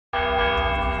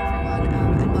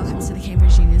friends to the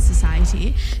Cambridge Union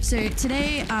Society. So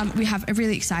today we have a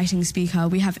really exciting speaker.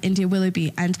 We have India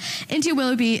Willoughby, and India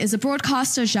Willoughby is a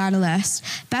broadcaster journalist,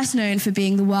 best known for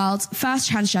being the world's first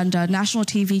transgender national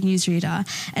TV newsreader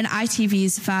and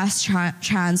ITV's first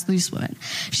trans loose woman.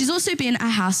 She's also been a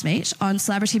housemate on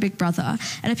Celebrity Big Brother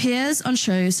and appears on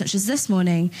shows such as This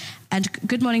Morning and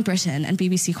Good Morning Britain and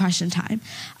BBC Question Time.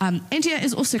 India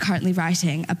is also currently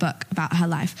writing a book about her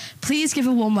life. Please give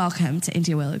a warm welcome to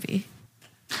India Willoughby.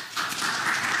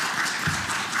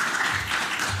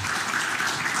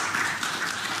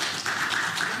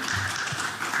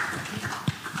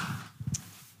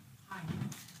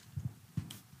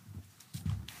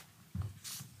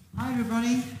 Hi,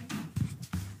 everybody.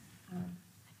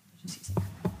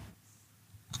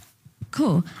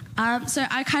 Cool. So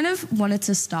I kind of wanted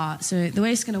to start. So the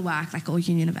way it's going to work, like all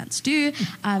union events do,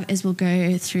 is we'll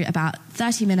go through about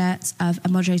 30 minutes of a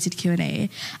moderated Q&A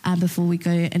before we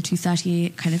go into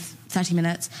 30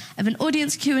 minutes of an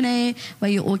audience Q&A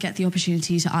where you all get the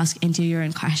opportunity to ask India your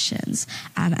own questions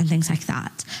and things like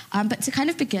that. But to kind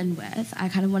of begin with, I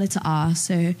kind of wanted to ask,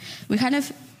 so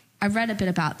I read a bit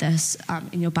about this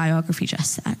in your biography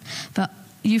just then, but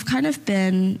you've kind of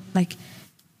been like,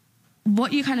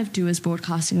 what you kind of do is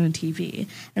broadcasting on TV.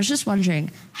 I was just wondering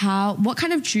what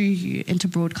kind of drew you into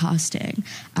broadcasting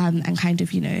and kind of,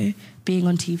 being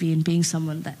on TV and being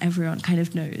someone that everyone kind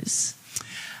of knows?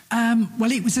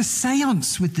 Well, it was a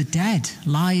séance with the dead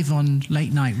live on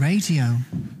late night radio,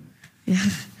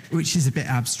 which is a bit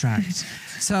abstract.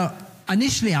 So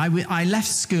initially I left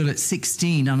school at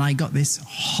 16 and I got this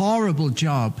horrible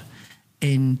job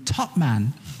in Top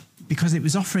Man, because it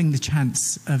was offering the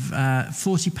chance of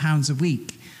 £40 a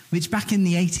week, which back in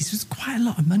the 80s was quite a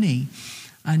lot of money.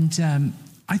 And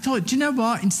I thought, do you know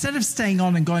what? Instead of staying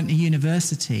on and going to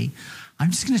university, I'm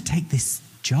just going to take this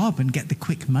job and get the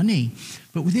quick money.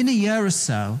 But within a year or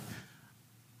so,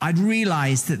 I'd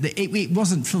realised that it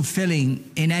wasn't fulfilling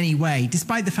in any way.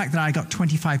 Despite the fact that I got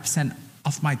 25%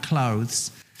 off my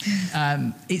clothes,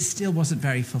 it still wasn't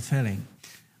very fulfilling.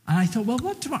 And I thought, well,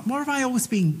 what have I always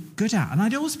been good at? And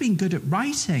I'd always been good at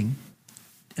writing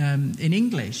in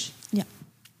English. Yeah.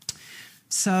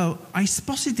 So I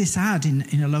spotted this ad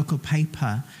in a local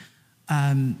paper,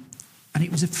 and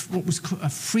it was what was a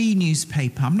free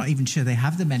newspaper. I'm not even sure they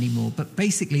have them anymore. But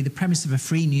basically, the premise of a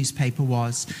free newspaper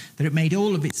was that it made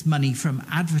all of its money from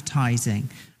advertising.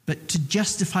 But to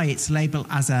justify its label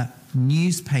as a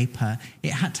newspaper,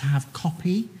 it had to have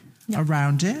copy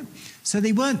around it. So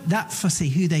they weren't that fussy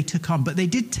who they took on, but they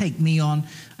did take me on.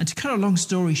 And to cut a long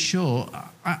story short,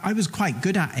 I was quite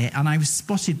good at it, and I was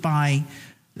spotted by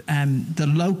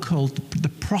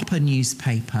the proper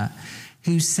newspaper,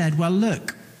 who said, well,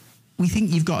 look, we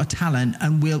think you've got a talent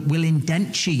and we'll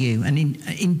indenture you.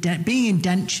 And being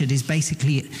indentured is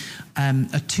basically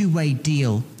a two-way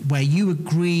deal where you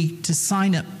agree to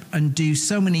sign up and do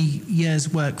so many years'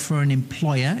 work for an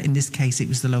employer. In this case, it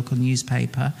was the local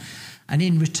newspaper. And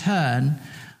in return,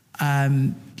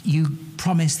 you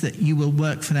promise that you will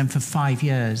work for them for 5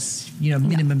 years,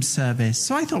 minimum service.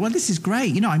 So I thought, well, this is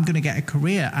great. I'm going to get a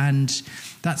career. And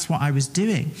that's what I was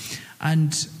doing.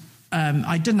 And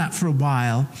I'd done that for a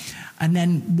while. And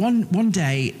then one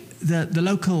day, the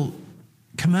local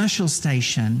commercial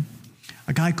station,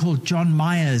 a guy called John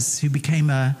Myers, who became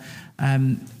the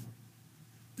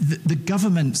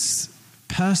government's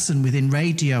person within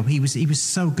radio. He was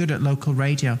so good at local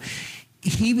radio.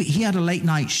 He had a late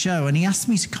night show, and he asked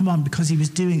me to come on because he was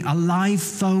doing a live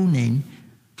phone-in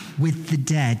with the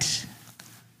dead.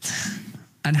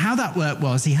 And how that worked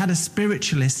was he had a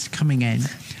spiritualist coming in,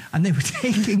 and they were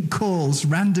taking calls,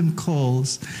 random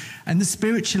calls, and the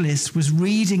spiritualist was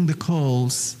reading the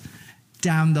calls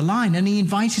down the line. And he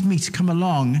invited me to come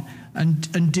along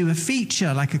and do a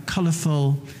feature, like a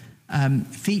colourful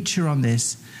feature on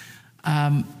this.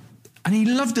 And he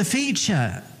loved the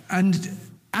feature. And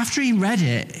after he read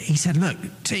it, he said, look,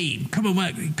 team, come and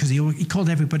work, because he called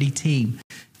everybody team,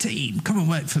 come and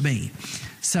work for me.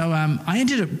 So I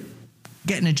ended up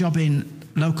getting a job in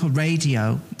local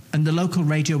radio, and the local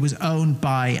radio was owned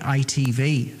by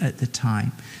ITV at the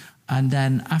time. And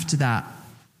then after that,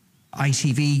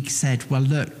 ITV said, well,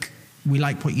 look, we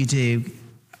like what you do.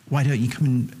 Why don't you come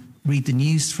and read the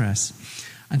news for us?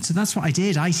 And so that's what I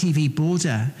did. ITV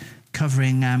Border,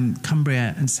 covering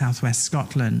Cumbria and southwest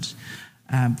Scotland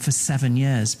for 7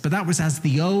 years. But that was as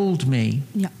the old me.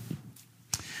 Yeah.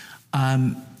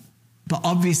 But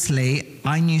obviously,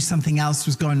 I knew something else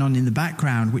was going on in the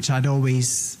background, which I'd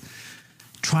always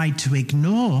tried to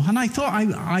ignore. And I thought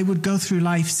I would go through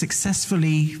life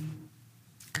successfully,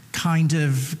 kind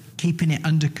of keeping it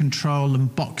under control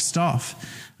and boxed off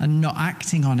and not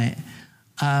acting on it.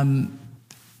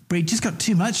 But it just got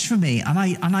too much for me. And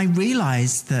I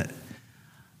realized that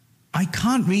I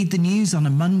can't read the news on a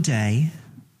Monday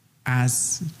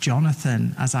as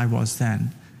Jonathan, as I was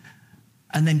then,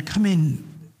 and then come in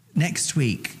next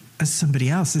week as somebody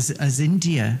else, as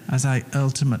India, as I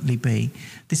ultimately be.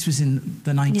 This was in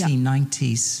the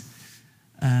 1990s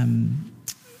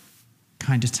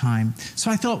kind of time.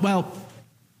 So I thought, well,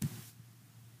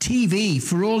 TV,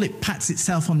 for all it pats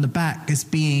itself on the back as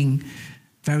being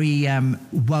very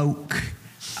woke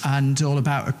and all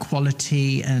about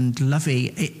equality and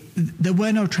lovey, there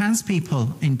were no trans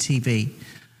people in TV.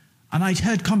 And I'd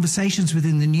heard conversations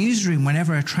within the newsroom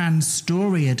whenever a trans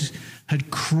story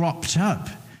had cropped up,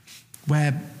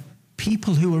 where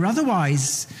people who were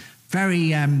otherwise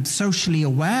very socially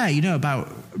aware, about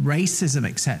racism,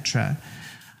 etc.,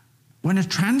 when a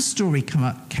trans story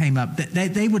came up,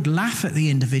 they would laugh at the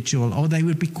individual, or they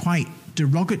would be quite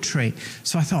derogatory.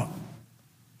 So I thought,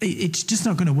 it's just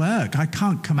not going to work. I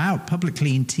can't come out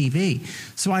publicly in TV.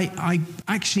 So I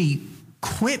actually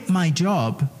quit my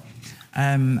job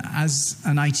as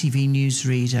an ITV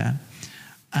newsreader,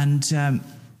 and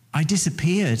I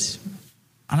disappeared.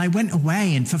 And I went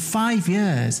away, and for 5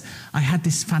 years, I had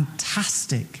this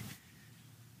fantastic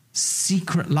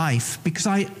secret life, because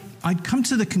I'd come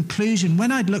to the conclusion,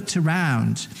 when I'd looked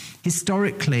around,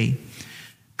 historically,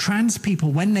 trans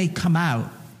people, when they come out,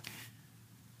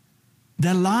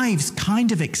 their lives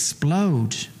kind of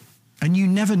explode, and you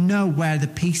never know where the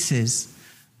pieces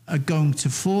are going to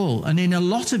fall. And in a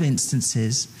lot of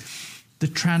instances, the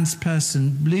trans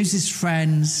person loses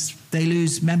friends, they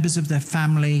lose members of their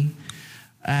family,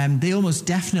 they almost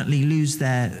definitely lose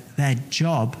their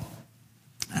job.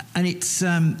 And it's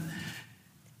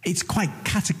quite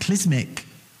cataclysmic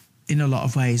in a lot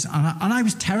of ways. And I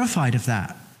was terrified of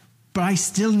that. But I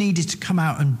still needed to come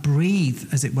out and breathe,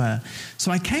 as it were. So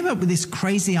I came up with this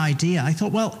crazy idea. I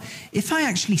thought, well, if I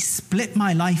actually split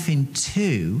my life in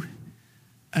two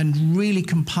and really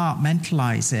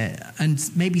compartmentalize it, and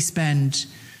maybe spend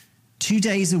 2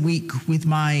 days a week with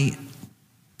my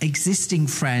existing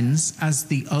friends as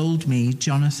the old me,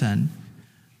 Jonathan,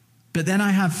 but then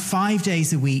I have 5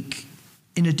 days a week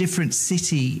in a different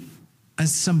city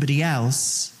as somebody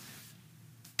else,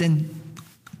 then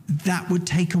that would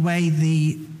take away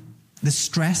the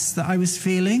stress that I was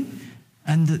feeling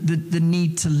and the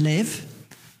need to live.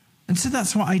 And so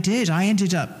that's what I did. I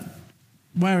ended up,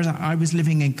 whereas I was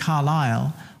living in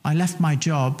Carlisle, I left my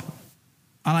job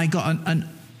and I got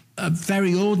a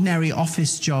very ordinary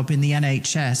office job in the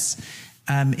NHS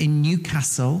in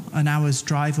Newcastle, an hour's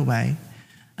drive away.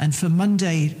 And from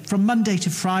Monday to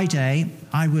Friday,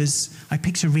 I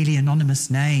picked a really anonymous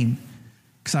name,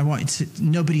 because I wanted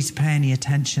nobody to pay any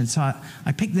attention. So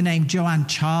I picked the name Joanne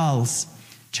Charles.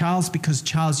 Charles, because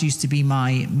Charles used to be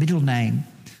my middle name.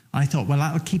 I thought, well,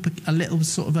 that'll keep a little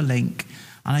sort of a link.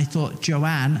 And I thought,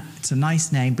 Joanne, it's a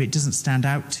nice name, but it doesn't stand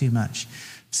out too much.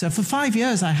 So for 5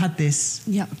 years, I had this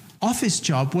office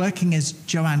job working as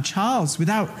Joanne Charles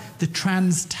without the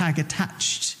trans tag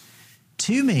attached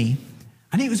to me.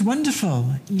 And it was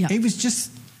wonderful. It was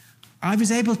just, I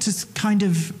was able to kind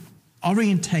of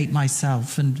orientate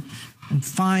myself and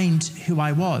find who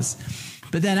I was.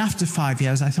 But then after 5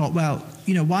 years, I thought, well,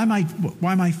 why am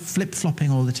I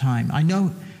flip-flopping all the time? I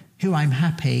know who I'm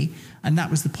happy, and that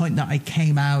was the point that I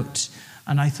came out,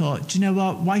 and I thought, do you know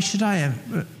what? Why should I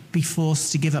be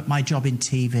forced to give up my job in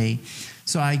TV?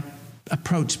 So I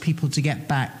approached people to get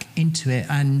back into it,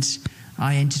 and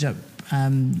I ended up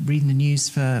reading the news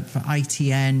for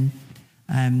ITN,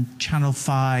 Channel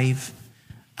 5,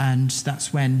 and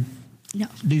that's when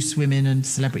Loose Women and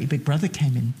Celebrity Big Brother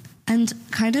came in. And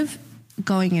kind of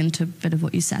going into a bit of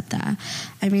what you said there,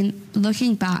 I mean,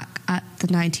 looking back at the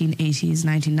 1980s,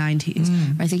 1990s,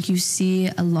 where I think you see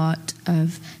a lot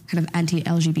of kind of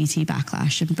anti-LGBT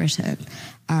backlash in Britain,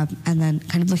 and then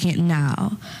kind of looking at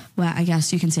now, where I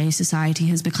guess you can say society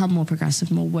has become more progressive,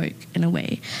 more woke in a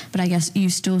way, but I guess you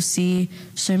still see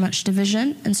so much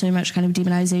division and so much kind of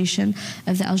demonization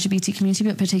of the LGBT community,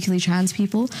 but particularly trans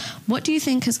people. What do you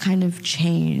think has kind of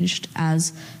changed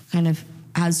as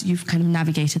you've kind of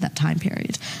navigated that time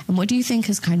period? And what do you think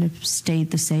has kind of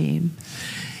stayed the same?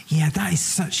 Yeah, that is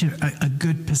such a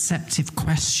good perceptive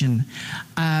question.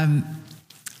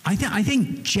 I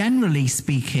think generally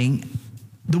speaking,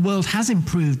 the world has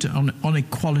improved on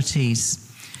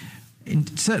equalities,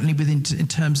 certainly in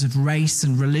terms of race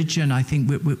and religion. I think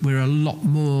we're a lot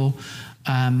more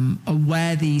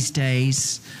aware these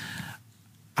days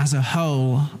as a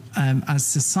whole, as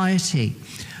society.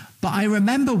 But I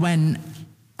remember when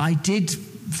I did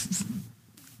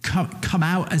come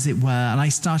out, as it were, and I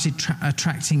started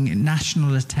attracting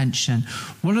national attention.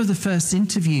 One of the first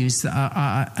interviews that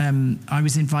I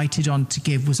was invited on to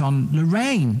give was on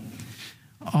Lorraine,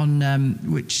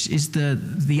 which is the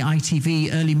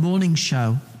ITV early morning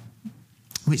show,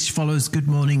 which follows Good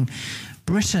Morning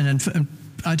Britain. And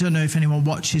I don't know if anyone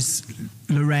watches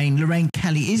Lorraine. Lorraine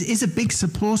Kelly is a big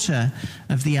supporter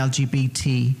of the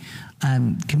LGBT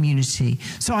community.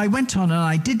 So I went on and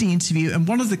I did the interview, and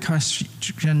one of the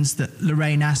questions that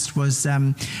Lorraine asked was,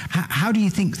 how do you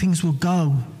think things will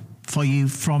go for you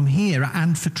from here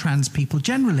and for trans people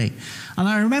generally? And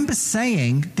I remember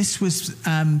saying, this was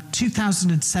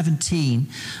 2017,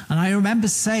 and I remember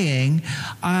saying,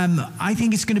 I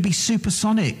think it's going to be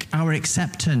supersonic, our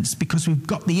acceptance, because we've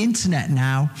got the internet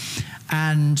now,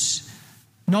 and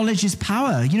knowledge is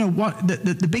power. You know what?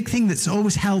 The big thing that's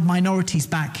always held minorities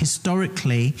back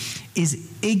historically is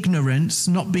ignorance,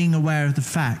 not being aware of the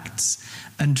facts,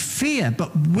 and fear.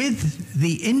 But with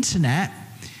the internet,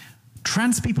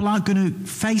 trans people aren't going to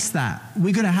face that.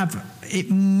 We're going to have it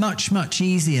much, much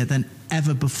easier than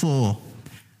ever before.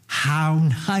 How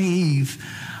naive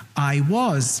I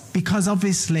was, because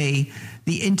obviously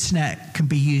the internet can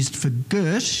be used for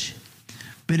good,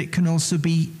 but it can also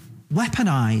be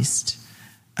weaponized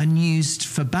and used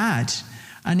for bad.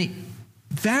 And it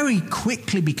very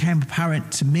quickly became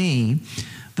apparent to me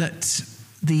that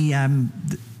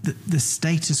the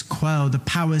status quo, the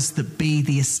powers that be,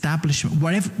 the establishment,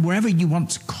 wherever you want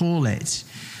to call it,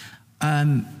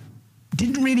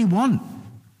 didn't really want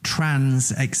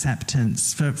trans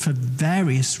acceptance for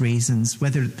various reasons.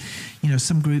 Whether,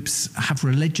 some groups have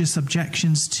religious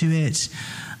objections to it,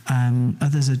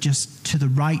 others are just to the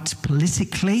right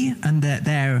politically, and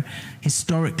they're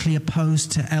historically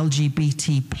opposed to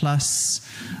LGBT plus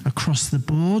across the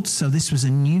board. So this was a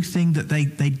new thing that they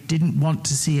didn't want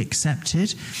to see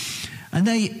accepted. And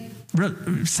they,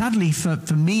 sadly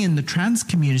for me and the trans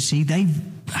community, they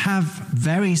have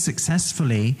very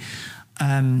successfully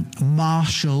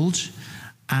marshaled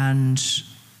and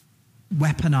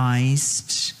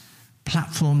weaponized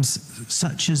platforms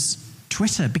such as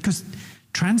Twitter, because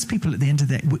trans people, at the end of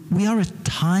the day, we are a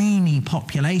tiny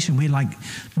population. We're like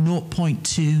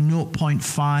 0.2,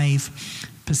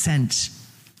 0.5%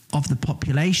 of the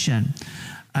population.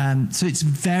 So it's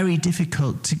very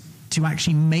difficult to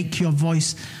actually make your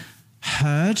voice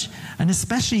heard, and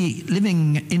especially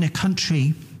living in a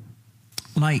country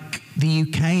like the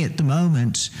UK at the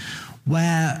moment,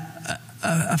 where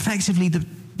effectively the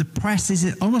press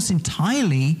is almost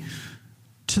entirely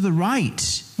to the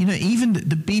right. Even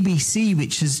the BBC,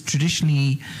 which has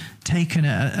traditionally taken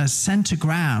a centre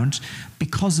ground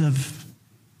because of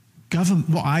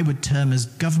what I would term as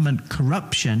government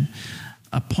corruption,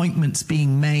 appointments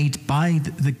being made by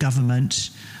the government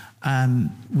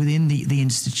within the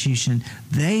institution,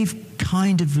 they've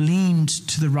kind of leaned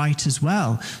to the right as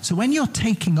well. So when you're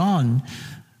taking on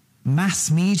mass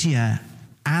media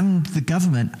and the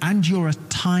government, and you're a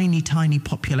tiny, tiny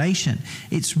population,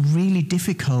 it's really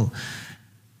difficult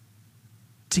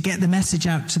to get the message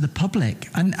out to the public.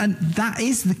 And that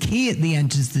is the key at the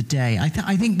end of the day. I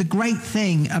think the great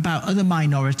thing about other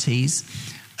minorities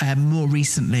more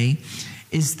recently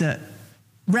is that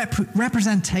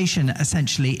representation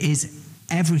essentially is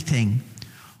everything.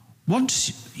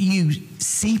 Once you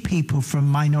see people from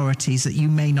minorities that you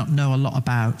may not know a lot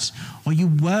about, or you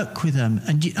work with them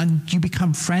and you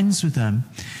become friends with them,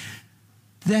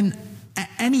 then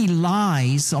any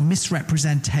lies or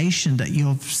misrepresentation that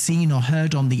you've seen or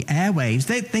heard on the airwaves,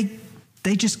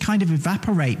 they just kind of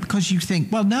evaporate, because you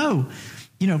think, well, no,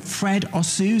 Fred or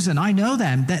Susan, I know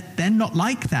them, they're not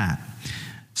like that.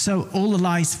 So all the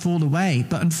lies fall away.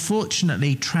 But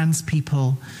unfortunately, trans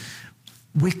people,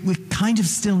 we're kind of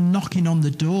still knocking on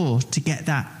the door to get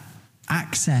that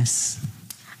access.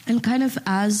 And kind of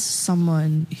as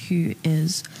someone who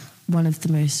is one of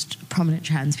the most prominent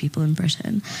trans people in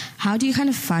Britain, how do you kind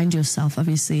of find yourself,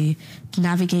 obviously,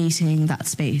 navigating that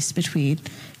space between,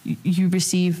 you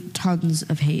receive tons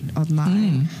of hate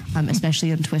online,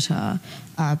 especially on Twitter,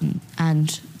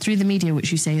 and through the media,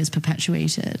 which you say is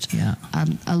perpetuated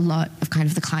a lot of kind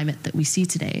of the climate that we see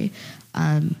today,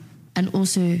 and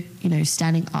also,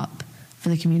 standing up for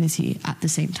the community at the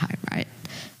same time, right?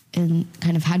 And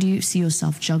kind of how do you see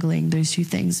yourself juggling those two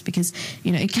things? Because,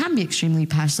 it can be extremely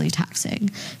personally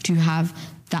taxing to have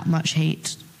that much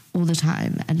hate all the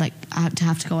time and to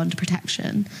have to go under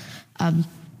protection.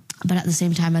 But at the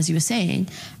same time, as you were saying,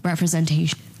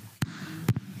 representation the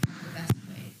best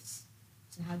ways.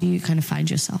 So how do you kind of find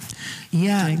yourself?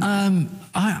 Yeah,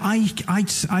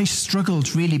 I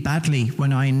struggled really badly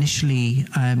when I initially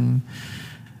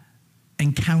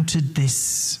encountered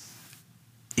this.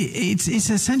 It's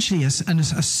essentially a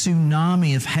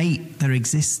tsunami of hate that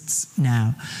exists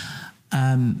now.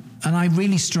 And I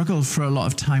really struggled for a lot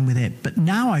of time with it. But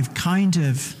now I've gone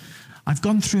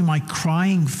through my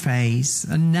crying phase,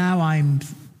 and now I'm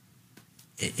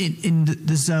in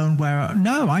the zone where,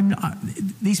 no,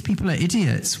 these people are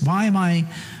idiots. Why am I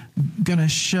going to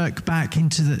shirk back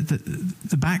into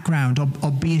the background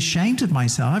or be ashamed of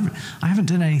myself? I haven't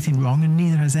done anything wrong, and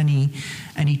neither has any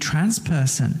trans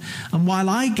person. And while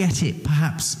I get it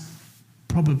perhaps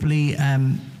probably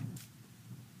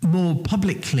more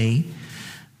publicly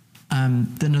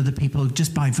than other people,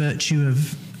 just by virtue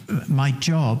of my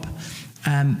job,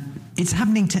 it's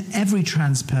happening to every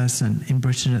trans person in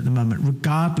Britain at the moment,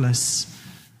 regardless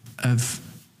of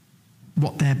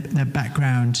what their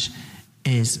background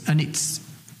is. And it's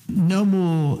no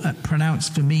more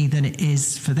pronounced for me than it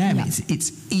is for them. Yeah.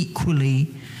 It's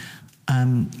equally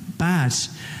bad.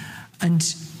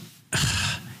 And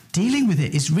dealing with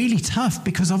it is really tough,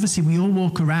 because obviously we all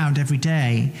walk around every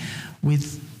day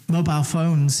with mobile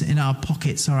phones in our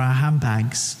pockets or our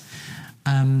handbags.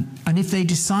 And if they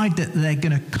decide that they're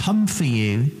going to come for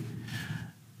you,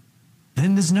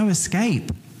 then there's no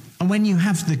escape. And when you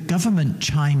have the government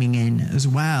chiming in as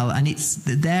well, and it's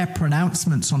their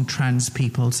pronouncements on trans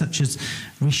people, such as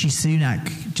Rishi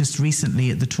Sunak just recently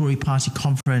at the Tory party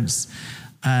conference,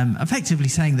 effectively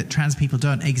saying that trans people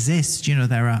don't exist. You know,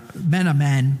 there are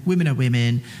men, women are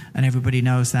women, and everybody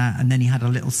knows that. And then he had a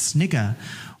little snigger.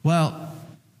 Well,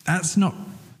 that's not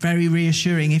very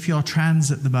reassuring if you're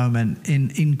trans at the moment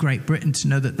in Great Britain, to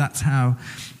know that that's how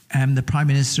the Prime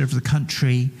Minister of the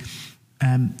country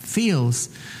feels.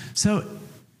 So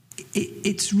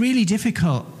it's really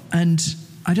difficult, and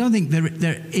I don't think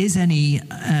there is any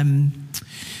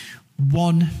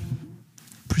one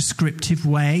prescriptive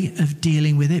way of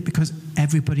dealing with it, because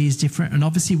everybody is different. And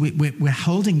obviously we're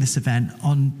holding this event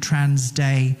on Trans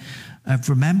Day of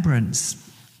Remembrance.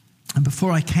 And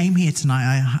before I came here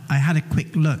tonight, I had a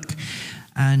quick look,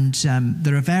 and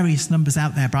there are various numbers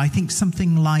out there, but I think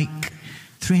something like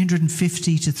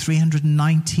 350 to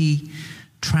 390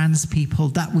 trans people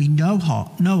that we know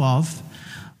of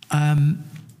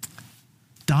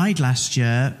died last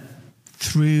year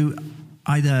through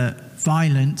either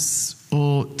violence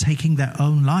or taking their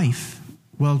own life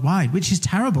worldwide, which is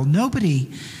terrible.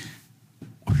 Nobody,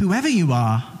 whoever you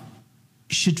are,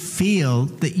 should feel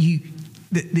that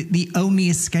the only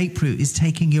escape route is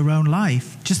taking your own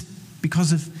life just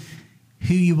because of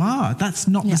who you are. That's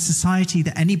not the society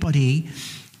that anybody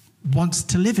wants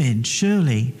to live in,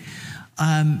 surely.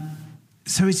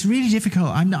 So it's really difficult.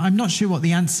 I'm not sure what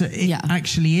the answer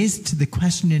actually is to the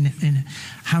question in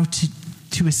how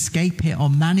to escape it or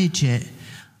manage it.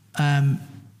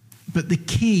 But the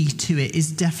key to it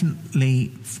is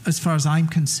definitely, as far as I'm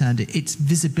concerned, it's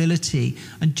visibility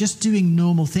and just doing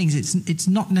normal things. It's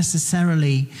not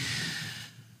necessarily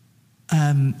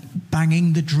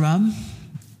banging the drum.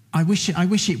 I wish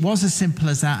it was as simple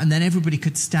as that, and then everybody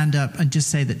could stand up and just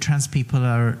say that trans people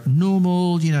are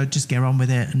normal, just get on with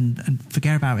it and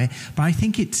forget about it. But I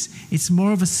think it's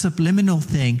more of a subliminal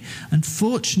thing.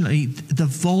 Unfortunately, the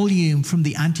volume from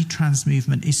the anti-trans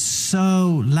movement is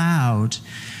so loud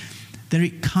that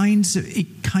it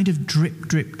kind of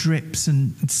drips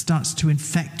and starts to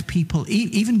infect people,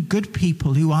 even good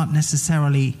people who aren't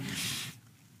necessarily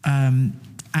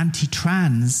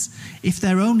anti-trans. If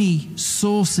their only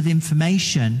source of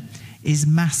information is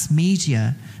mass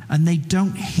media and they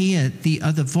don't hear the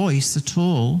other voice at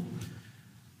all,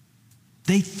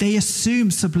 they assume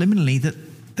subliminally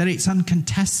that it's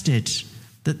uncontested,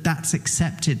 that's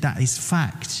accepted, that is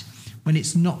fact, when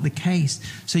it's not the case.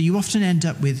 So you often end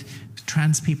up with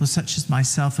trans people such as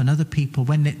myself and other people,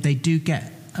 when they do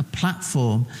get a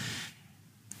platform,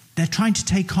 they're trying to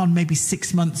take on maybe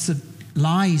 6 months of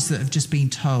lies that have just been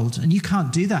told, and you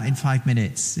can't do that in 5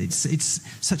 minutes. It's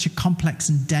such a complex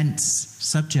and dense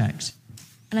subject.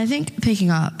 And I think picking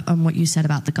up on what you said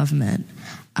about the government,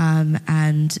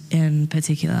 and in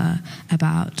particular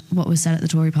about what was said at the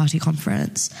Tory party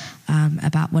conference,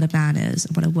 about what a man is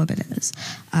and what a woman is,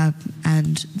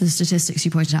 and the statistics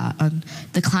you pointed out on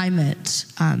the climate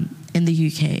in the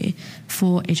UK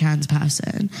for a trans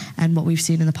person and what we've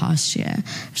seen in the past year,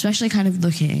 especially kind of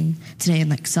looking today and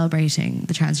like celebrating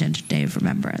the Transgender Day of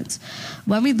Remembrance.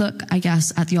 When we look, I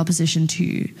guess, at the opposition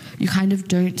too, you kind of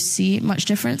don't see much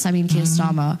difference. I mean, Keir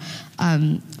Starmer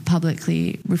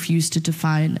publicly refused to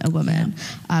define a woman.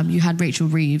 You had Rachel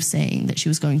Reeves saying that she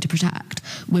was going to protect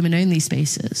women-only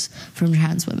spaces from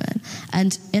trans women.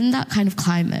 And in that kind of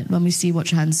climate, when we see what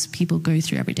trans people go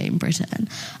through every day in Britain,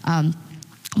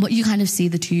 what you kind of see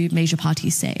the two major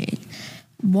parties saying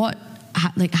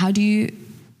how do you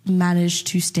manage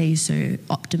to stay so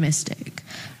optimistic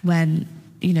when,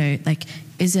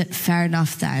 is it fair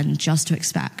enough then just to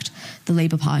expect the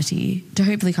Labour Party to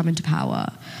hopefully come into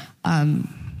power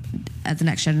at the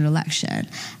next general election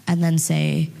and then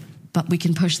say, but we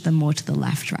can push them more to the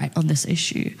left, right, on this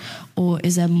issue? Or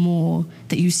is there more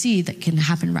that you see that can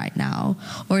happen right now?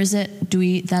 Or do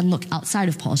we then look outside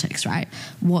of politics, right?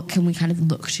 What can we kind of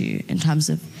look to in terms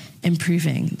of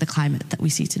improving the climate that we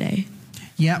see today?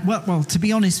 Yeah, well, to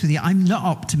be honest with you, I'm not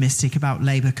optimistic about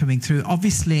Labour coming through.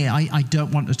 Obviously, I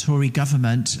don't want a Tory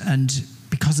government, and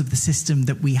because of the system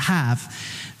that we have,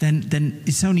 then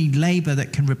it's only Labour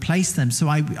that can replace them. So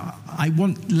I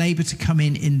want Labour to come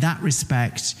in that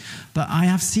respect. But I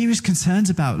have serious concerns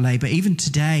about Labour. Even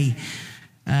today,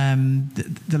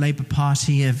 the Labour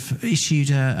Party have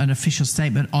issued an official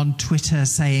statement on Twitter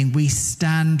saying we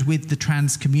stand with the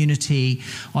trans community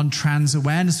on Trans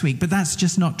Awareness Week. But that's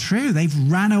just not true.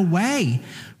 They've ran away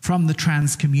from the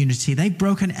trans community. They've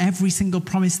broken every single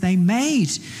promise they made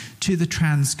to the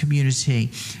trans community.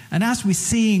 And as we're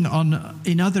seeing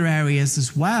in other areas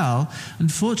as well,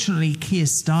 unfortunately, Keir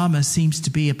Starmer seems to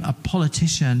be a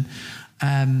politician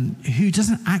who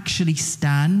doesn't actually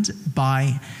stand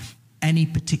by any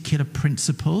particular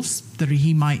principles that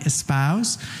he might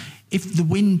espouse. If the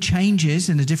wind changes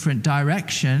in a different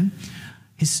direction,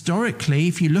 historically,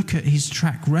 if you look at his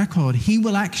track record, he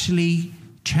will actually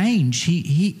change.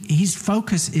 His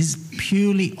focus is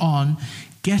purely on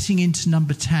getting into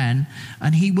number 10,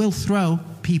 and he will throw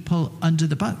people under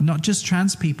the bus, not just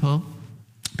trans people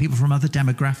from other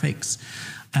demographics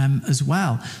as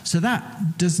well. So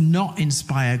that does not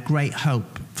inspire great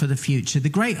hope for the future. The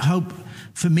great hope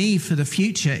for me for the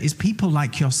future is people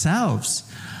like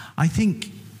yourselves. I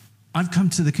think I've come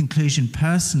to the conclusion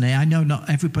personally, I know not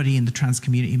everybody in the trans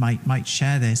community might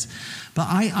share this, but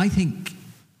I think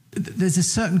there's a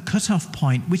certain cutoff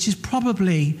point, which is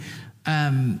probably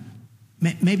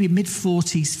maybe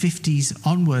mid-40s, 50s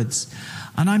onwards.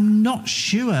 And I'm not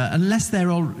sure, unless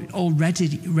they're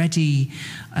already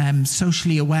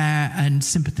socially aware and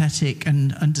sympathetic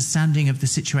and understanding of the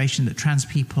situation that trans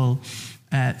people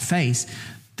face,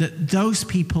 that those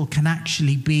people can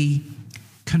actually be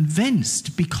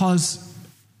convinced because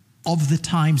of the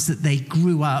times that they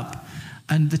grew up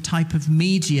and the type of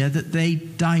media that they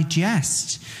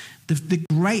digest. The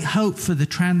great hope for the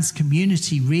trans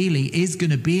community really is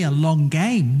going to be a long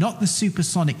game, not the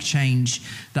supersonic change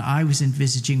that I was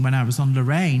envisaging when I was on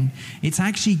Lorraine. It's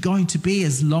actually going to be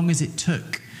as long as it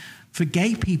took for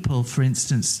gay people, for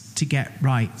instance, to get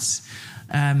rights.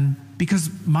 Because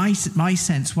my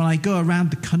sense, when I go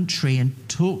around the country and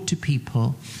talk to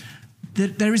people,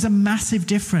 that there is a massive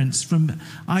difference from,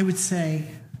 I would say,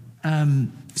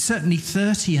 certainly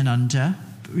 30 and under,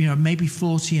 maybe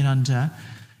 40 and under.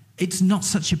 It's not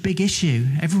such a big issue.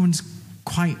 Everyone's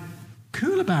quite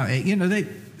cool about it.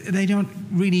 They don't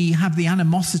really have the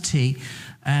animosity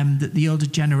that the older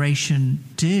generation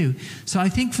do. So I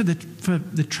think for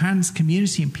the trans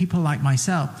community and people like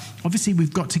myself, obviously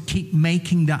we've got to keep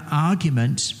making that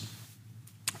argument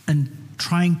and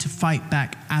trying to fight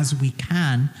back as we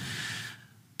can.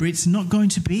 But it's not going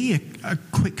to be a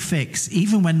quick fix.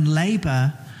 Even when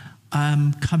Labour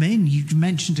come in, you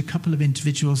mentioned a couple of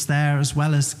individuals there, as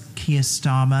well as Keir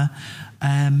Starmer.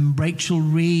 Rachel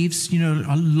Reeves,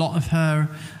 a lot of her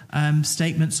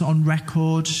statements on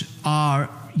record are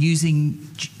using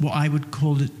what I would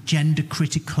call gender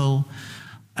critical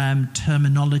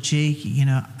terminology,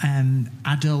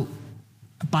 adult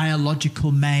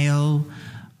biological male.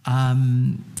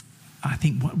 I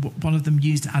think one of them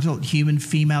used adult human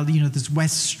female. There's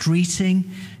Wes Streeting,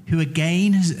 who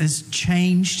again has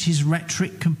changed his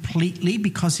rhetoric completely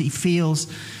because he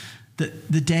feels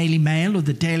that the Daily Mail or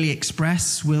the Daily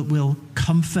Express will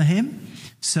come for him.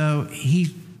 So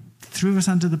he threw us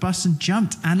under the bus and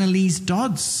jumped. Annalise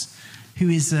Dodds, who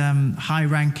is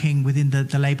high-ranking within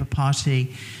the Labour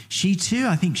Party, she too,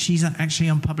 I think she's actually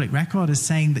on public record as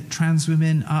saying that trans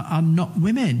women are not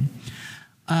women.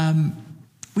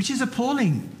 Which is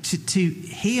appalling to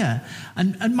hear.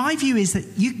 And my view is that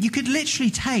you could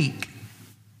literally take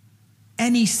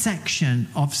any section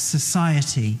of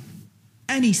society,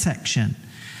 any section,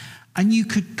 and you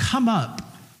could come up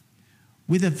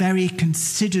with a very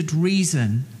considered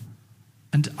reason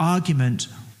and argument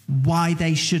why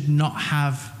they should not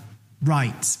have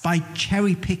rights by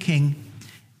cherry-picking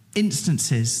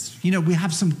instances. We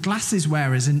have some glasses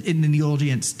wearers in the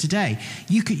audience today.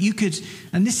 You could,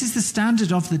 and this is the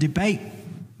standard of the debate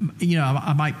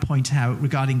I might point out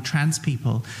regarding trans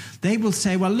people, they will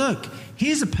say, well, look,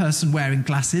 here's a person wearing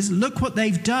glasses. Look what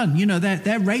they've done.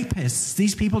 They're rapists.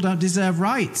 These people don't deserve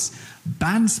rights.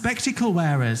 Ban spectacle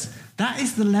wearers. That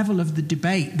is the level of the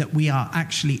debate that we are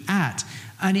actually at.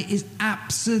 And it is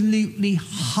absolutely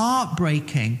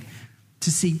heartbreaking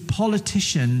to see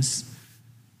politicians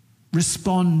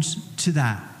respond to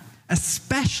that,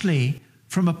 especially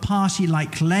from a party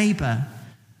like Labour,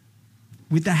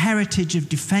 with the heritage of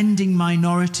defending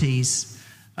minorities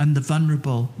and the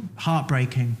vulnerable.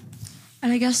 Heartbreaking.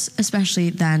 And I guess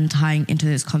especially then tying into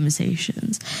those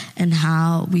conversations and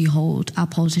how we hold our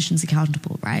politicians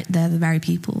accountable, right? They're the very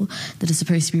people that are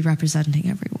supposed to be representing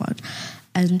everyone.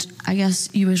 And I guess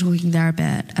you were talking there a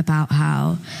bit about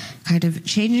how kind of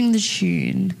changing the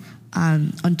tune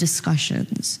on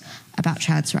discussions about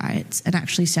trans rights and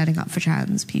actually standing up for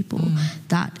trans people,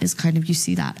 that is kind of, you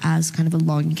see that as kind of a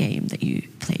long game that you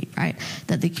play, right?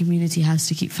 That the community has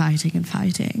to keep fighting and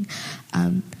fighting.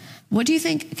 What do you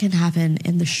think can happen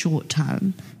in the short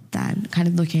term then, kind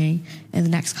of looking in the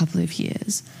next couple of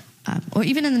years, or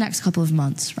even in the next couple of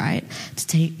months, right,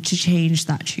 to change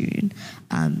that tune,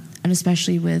 and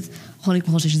especially with holding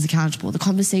politicians accountable, the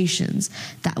conversations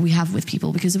that we have with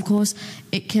people, because of course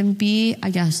it can be, I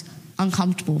guess,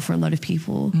 uncomfortable for a lot of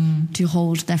people to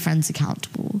hold their friends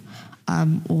accountable,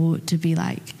 or to be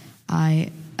like,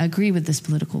 I agree with this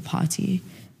political party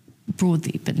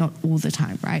broadly, but not all the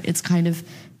time, right? It's kind of,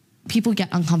 people get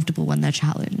uncomfortable when they're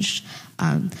challenged.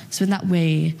 So in that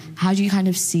way, how do you kind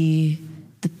of see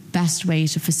the best way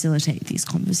to facilitate these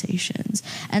conversations?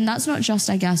 And that's not just,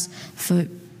 I guess, for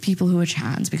people who are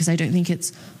trans, because I don't think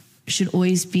it's should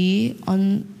always be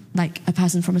on like a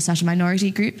person from a certain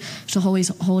minority group to always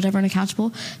hold everyone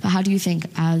accountable. But how do you think,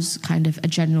 as kind of a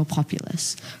general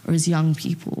populace or as young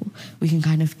people, we can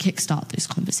kind of kickstart those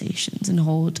conversations and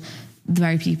hold the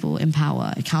very people in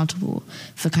power accountable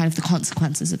for kind of the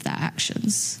consequences of their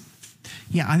actions?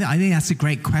 Yeah, I think that's a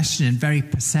great question and very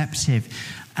perceptive.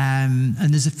 And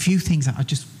there's a few things that I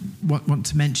just want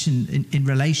to mention in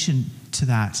relation to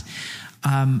that.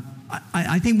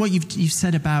 I think what you've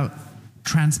said about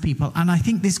trans people, and I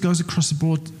think this goes across the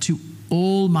board to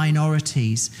all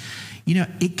minorities,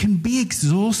 it can be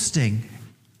exhausting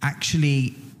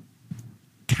actually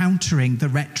countering the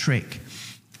rhetoric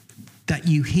that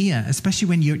you hear, especially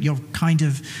when you're kind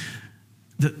of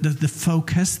the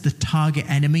focus, the target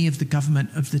enemy of the government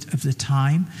of the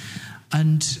time.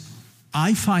 And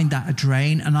I find that a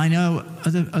drain, and I know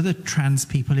other trans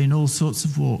people in all sorts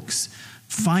of walks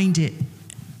find it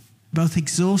both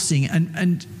exhausting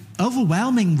and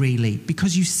overwhelming, really,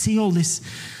 because you see all this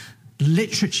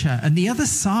literature. And the other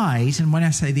side, and when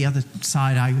I say the other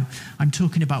side, I'm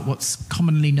talking about what's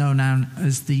commonly known now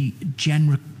as the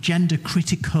gender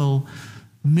critical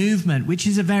movement, which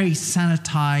is a very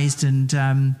sanitized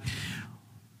and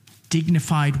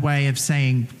dignified way of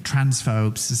saying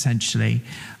transphobes, essentially.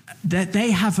 That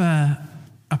they have a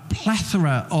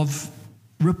plethora of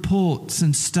reports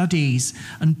and studies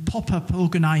and pop-up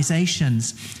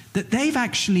organizations that they've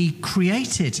actually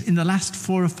created in the last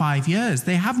 4 or 5 years.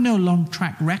 They have no long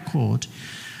track record,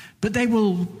 but they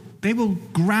will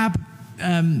grab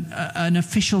an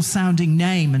official sounding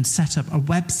name and set up a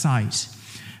website.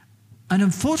 And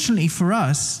unfortunately for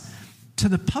us, to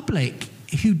the public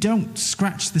who don't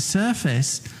scratch the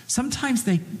surface, sometimes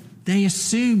they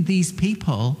assume these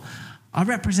people are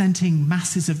representing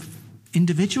masses of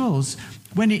individuals,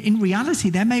 when in reality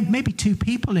there may be 2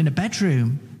 people in a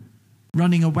bedroom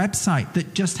running a website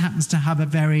that just happens to have a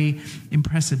very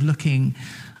impressive looking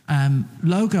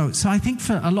logo. So I think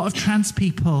for a lot of trans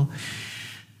people,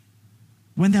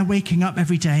 when they're waking up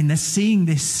every day and they're seeing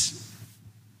this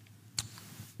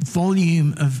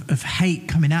volume of hate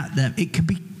coming at them, it can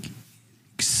be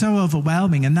so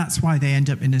overwhelming, and that's why they end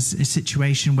up in a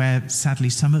situation where sadly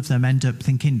some of them end up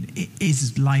thinking,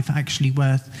 is life actually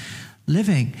worth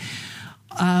living?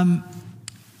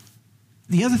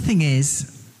 The other thing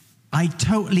is, I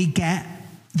totally get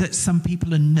that some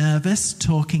people are nervous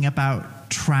talking about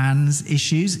trans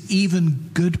issues, even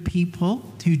good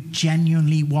people who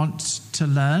genuinely want to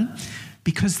learn,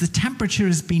 because the temperature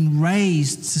has been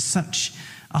raised to such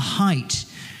a height.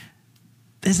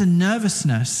 There's a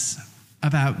nervousness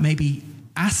about maybe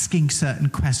asking certain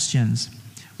questions,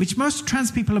 which most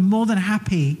trans people are more than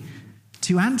happy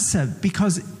to answer,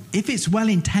 because if it's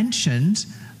well-intentioned,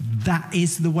 that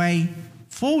is the way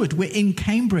forward. We're in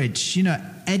Cambridge,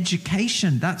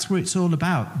 education, that's where it's all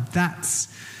about. That's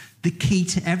the key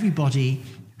to everybody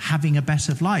having a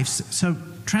better life. So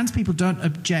trans people don't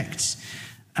object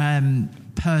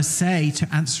per se to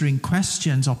answering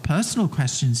questions, or personal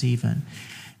questions even.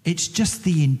 It's just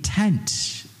the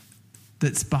intent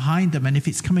that's behind them. And if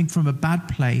it's coming from a bad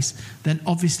place, then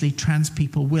obviously trans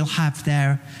people will have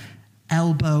their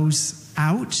elbows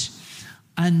out.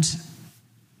 And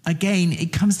again,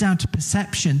 it comes down to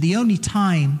perception. The only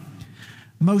time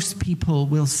most people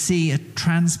will see a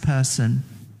trans person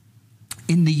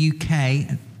in the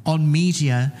UK on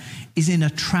media is in a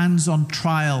trans on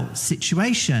trial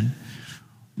situation,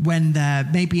 when they're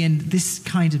maybe in this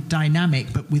kind of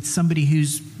dynamic, but with somebody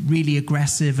who's really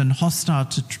aggressive and hostile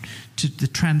to the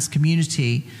trans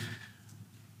community,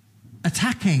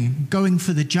 attacking, going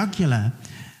for the jugular.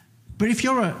 But if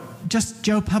you're just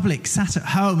Joe Public sat at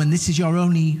home and this is your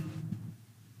only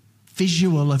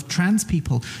visual of trans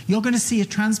people, you're going to see a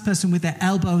trans person with their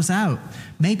elbows out,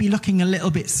 maybe looking a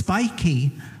little bit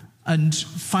spiky and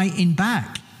fighting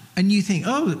back. And you think,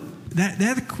 oh,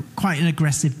 they're quite an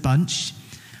aggressive bunch.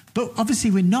 But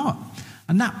obviously we're not.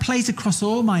 And that plays across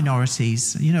all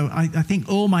minorities. You know, I think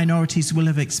all minorities will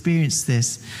have experienced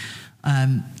this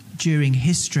during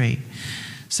history.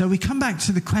 So we come back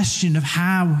to the question of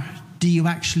how do you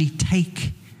actually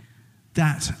take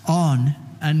that on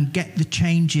and get the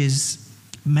changes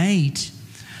made?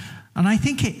 And I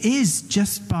think it is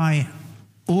just by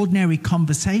ordinary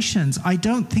conversations. I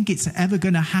don't think it's ever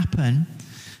going to happen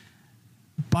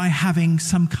by having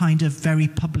some kind of very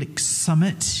public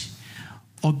summit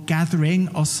or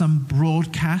gathering or some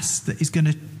broadcast that is going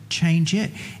to change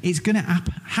it. It's going to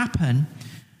happen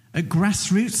at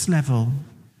grassroots level,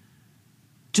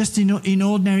 just in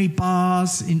ordinary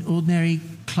bars, in ordinary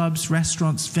clubs,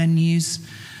 restaurants, venues.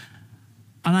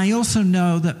 And I also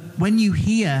know that when you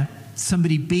hear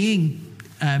somebody being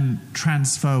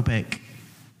transphobic,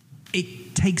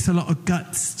 it takes a lot of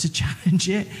guts to challenge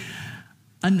it.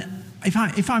 And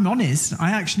if I'm honest,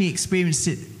 I actually experienced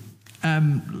it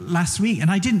last week, and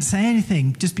I didn't say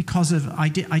anything just because I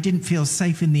didn't feel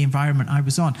safe in the environment I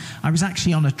was on. I was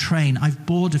actually on a train. I've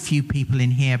bored a few people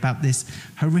in here about this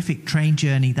horrific train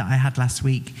journey that I had last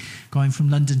week, going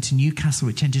from London to Newcastle,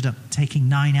 which ended up taking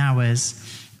 9 hours.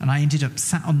 And I ended up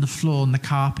sat on the floor on the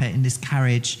carpet in this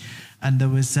carriage, and there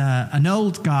was an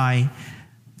old guy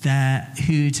there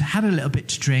who'd had a little bit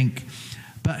to drink,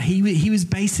 but he was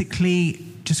basically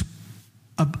just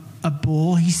a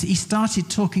bore. He started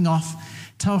talking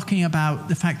about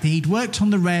the fact that he'd worked on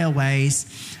the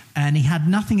railways and he had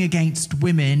nothing against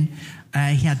women.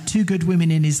 He had 2 good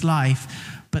women in his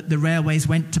life, but the railways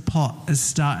went to pot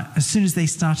as soon as they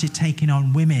started taking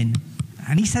on women.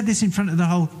 And he said this in front of the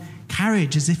whole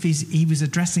carriage as if he was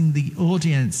addressing the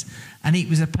audience, and it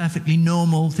was a perfectly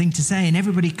normal thing to say. And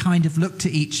everybody kind of looked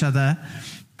at each other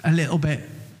a little bit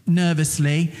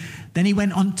nervously. Then he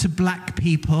went on to black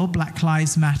people, Black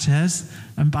Lives Matters,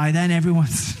 and by then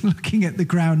everyone's looking at the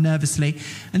ground nervously.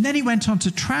 And then he went on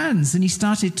to trans, and he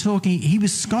started talking. He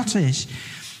was Scottish,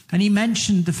 and he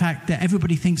mentioned the fact that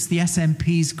everybody thinks the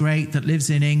SNP is great, that lives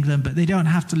in England, but they don't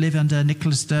have to live under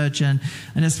Nicola Sturgeon.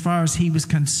 And as far as he was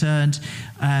concerned,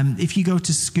 if you go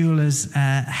to school as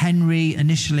Henry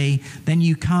initially, then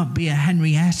you can't be a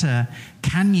Henrietta,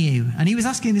 can you? And he was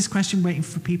asking this question, waiting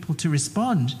for people to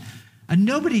respond. And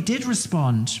nobody did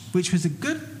respond, which was a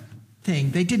good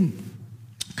thing. They didn't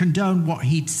condone what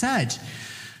he'd said.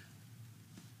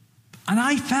 And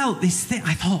I felt this thing.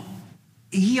 I thought,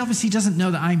 he obviously doesn't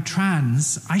know that I'm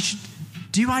trans.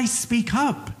 Do I speak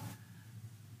up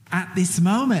at this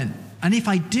moment? And if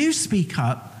I do speak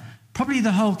up, probably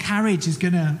the whole carriage is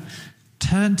going to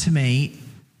turn to me,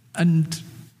 and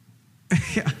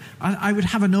I would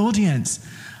have an audience.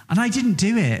 And I didn't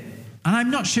do it. And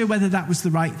I'm not sure whether that was the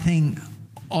right thing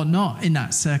or not in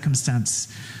that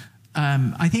circumstance.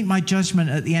 I think my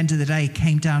judgment at the end of the day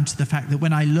came down to the fact that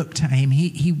when I looked at him,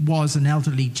 he was an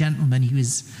elderly gentleman. He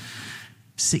was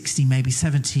 60, maybe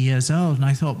 70 years old. And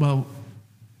I thought, well,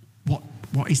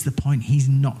 what is the point? He's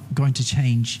not going to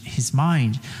change his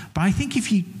mind. But I think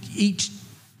each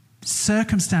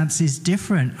circumstance is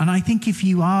different. And I think if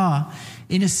you are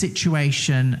in a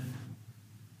situation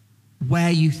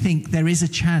where you think there is a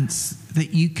chance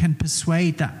that you can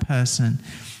persuade that person,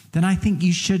 then I think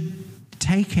you should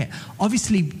take it.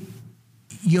 Obviously,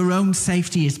 your own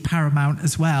safety is paramount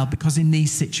as well, because in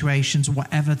these situations,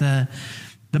 whatever the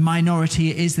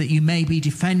minority it is that you may be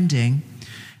defending,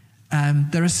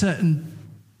 there are certain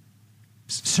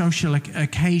social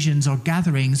occasions or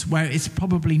gatherings where it's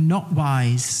probably not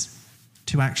wise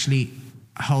to actually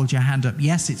hold your hand up.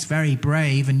 Yes, it's very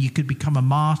brave and you could become a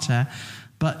martyr,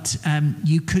 but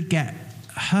you could get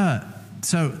hurt.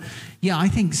 So, yeah, I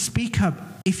think speak up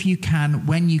if you can,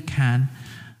 when you can,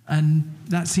 and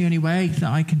that's the only way that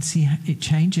I can see it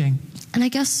changing. And I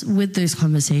guess with those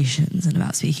conversations and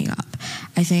about speaking up,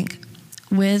 I think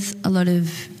with a lot of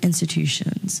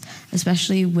institutions,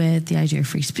 especially with the idea of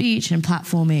free speech and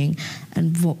platforming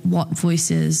and what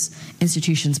voices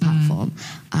institutions platform,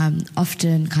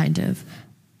 often kind of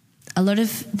a lot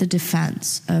of the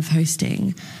defense of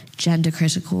hosting gender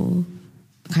critical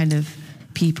kind of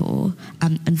people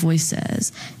and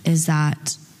voices is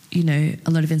that, you know,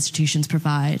 a lot of institutions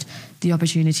provide the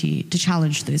opportunity to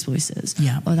challenge those voices,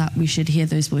 or that we should hear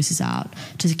those voices out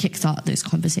to kickstart those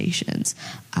conversations.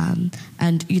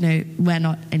 And, you know, we're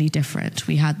not any different.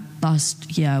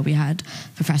 Last year, we had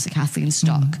Professor Kathleen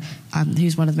Stock,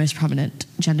 who's one of the most prominent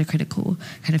gender critical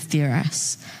kind of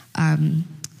theorists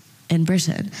in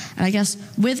Britain. And I guess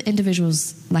with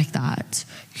individuals like that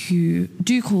who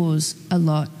do cause a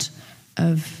lot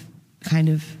of kind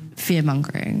of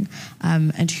fear-mongering,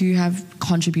 and who have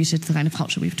contributed to the kind of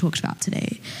culture we've talked about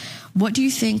today. What do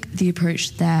you think the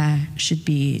approach there should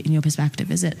be in your perspective?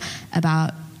 Is it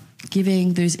about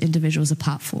giving those individuals a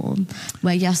platform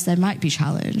where, yes, they might be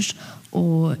challenged,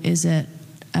 or is it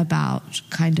about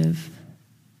kind of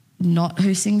not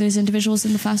hosting those individuals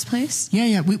in the first place?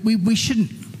 Yeah, we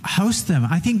shouldn't host them.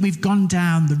 I think we've gone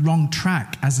down the wrong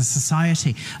track as a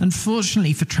society.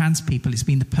 Unfortunately for trans people, it's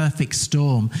been the perfect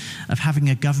storm of having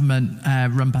a government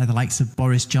run by the likes of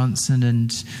Boris Johnson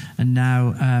and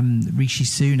now Rishi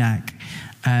Sunak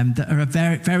that are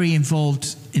very, very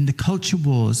involved in the culture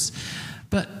wars.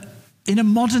 But in a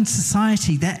modern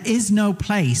society, there is no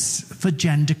place for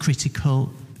gender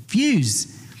critical views.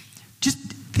 Just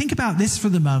think about this for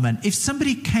the moment. If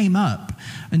somebody came up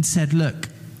and said, look,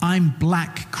 I'm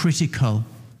black critical,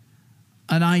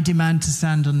 and I demand to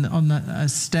stand on the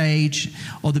stage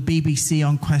or the BBC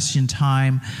on Question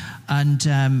Time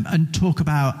and talk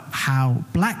about how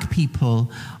black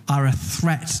people are a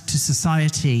threat to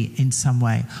society in some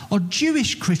way, or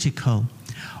Jewish critical,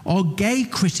 or gay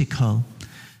critical,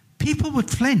 people would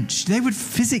flinch. They would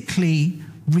physically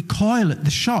recoil at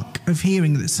the shock of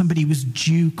hearing that somebody was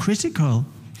Jew critical.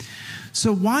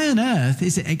 So why on earth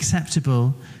is it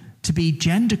acceptable to be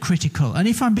gender critical? And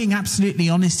if I'm being absolutely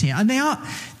honest here, and they are,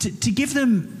 to give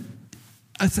them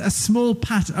a small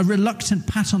pat, a reluctant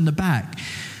pat on the back,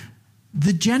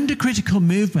 the gender critical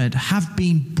movement have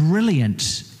been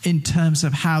brilliant in terms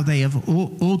of how they have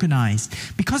organized,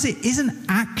 because it isn't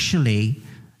actually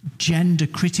gender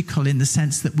critical in the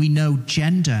sense that we know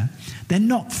gender. They're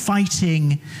not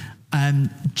fighting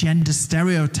gender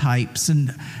stereotypes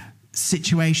and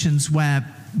situations where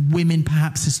women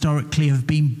perhaps historically have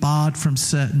been barred from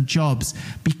certain jobs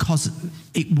because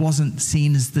it wasn't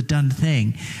seen as the done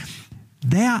thing.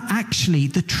 They are actually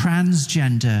the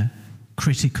transgender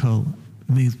critical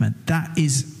movement. That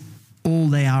is all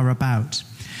they are about.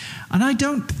 And I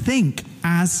don't think,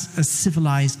 as a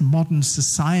civilized modern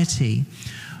society,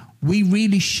 we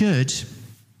really should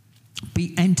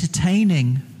be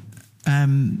entertaining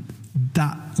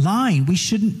that line. We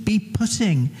shouldn't be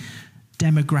putting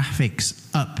demographics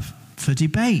up for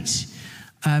debate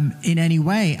in any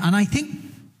way. And I think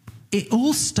it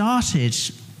all started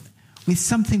with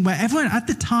something where everyone, at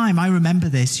the time, I remember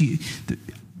this,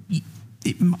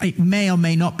 it may or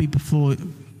may not be before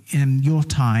your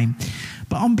time,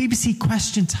 but on BBC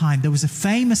Question Time, there was a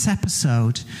famous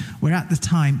episode where at the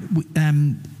time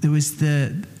there was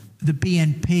the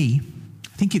BNP,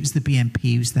 I think it was the BNP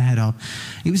he was the head of.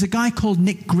 It was a guy called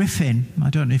Nick Griffin.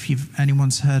 I don't know if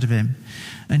anyone's heard of him.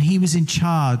 And he was in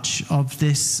charge of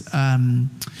this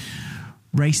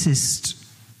racist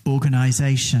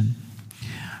organisation.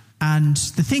 And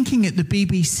the thinking at the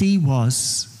BBC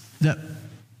was that,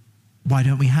 why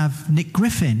don't we have Nick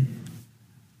Griffin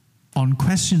on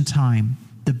Question Time,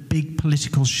 the big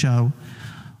political show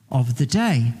of the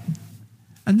day?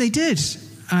 And they did.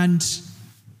 And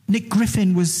Nick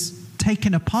Griffin was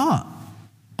taken apart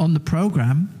on the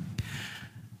programme,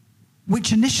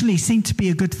 which initially seemed to be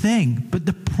a good thing. But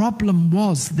the problem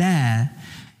was there,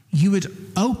 you had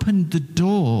opened the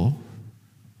door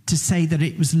to say that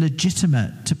it was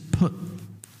legitimate to put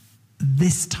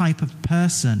this type of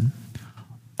person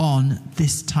on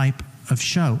this type of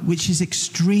show, which is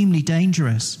extremely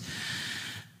dangerous.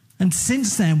 And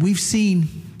since then, we've seen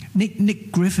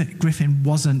Nick Griffin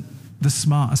wasn't the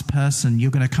smartest person you're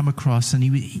going to come across, and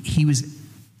he was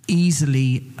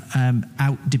easily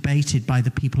out-debated by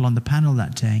the people on the panel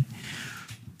that day.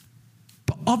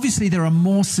 But obviously there are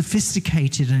more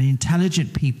sophisticated and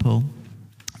intelligent people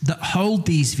that hold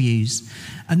these views,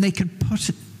 and they can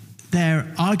put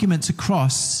their arguments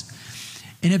across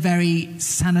in a very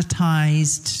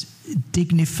sanitized,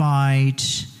 dignified,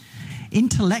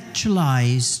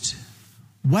 intellectualized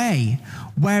way,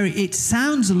 where it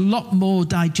sounds a lot more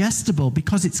digestible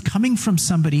because it's coming from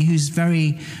somebody who's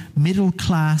very middle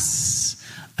class,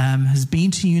 has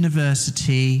been to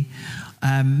university,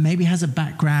 maybe has a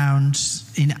background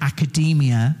in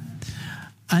academia.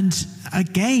 And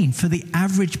again, for the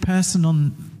average person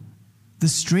on the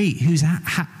street who's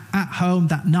at home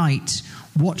that night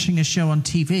watching a show on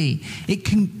TV, it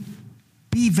can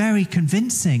be very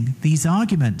convincing, these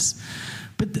arguments.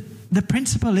 But the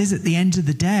principle is, at the end of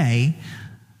the day,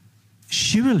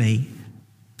 surely,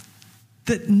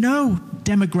 that no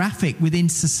demographic within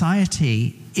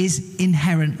society is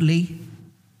inherently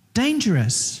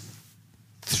dangerous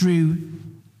through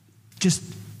just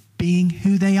being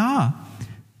who they are.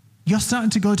 You're starting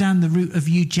to go down the route of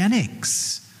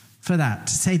eugenics for that,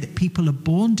 to say that people are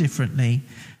born differently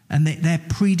and that they're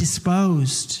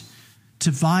predisposed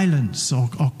to violence or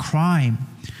crime.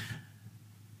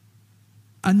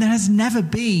 And there has never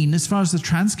been, as far as the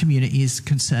trans community is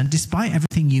concerned, despite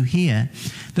everything you hear,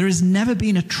 there has never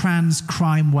been a trans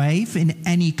crime wave in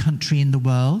any country in the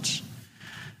world.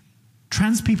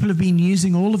 Trans people have been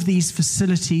using all of these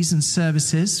facilities and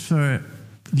services for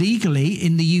legally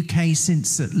in the UK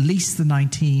since at least the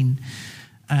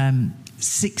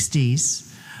 1960s.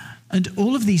 And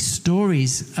all of these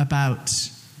stories about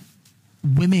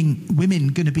women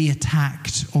going to be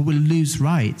attacked or will lose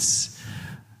rights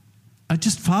are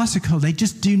just farcical. They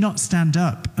just do not stand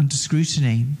up under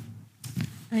scrutiny.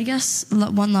 I guess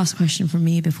one last question from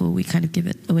me before we kind of give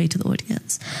it away to the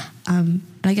audience. And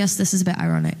I guess this is a bit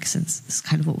ironic since it's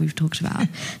kind of what we've talked about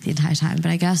the entire time. But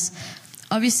I guess,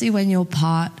 obviously, when you're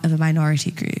part of a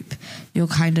minority group, you're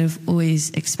kind of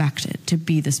always expected to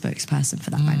be the spokesperson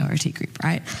for that minority group,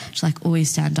 right? To like always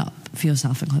stand up for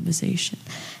yourself in conversation.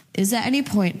 Is there any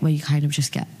point where you kind of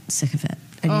just get sick of it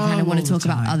and you kind of want to talk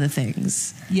about other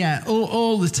things? Yeah,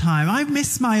 all the time. I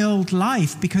miss my old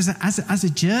life because as a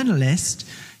journalist,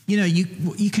 you know,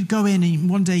 you could go in and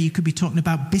one day you could be talking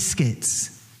about biscuits.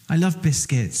 I love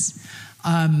biscuits.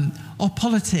 Or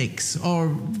politics, or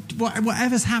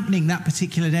whatever's happening that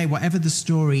particular day, whatever the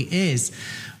story is.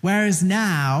 Whereas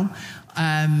now,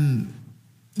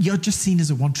 you're just seen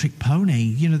as a one-trick pony.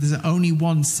 You know, there's only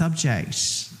one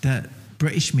subject that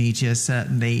British media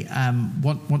certainly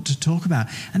want to talk about.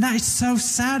 And that is so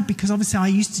sad, because obviously I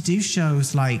used to do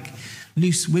shows like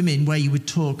Loose Women where you would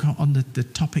talk on the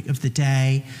topic of the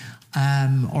day.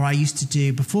 Or I used to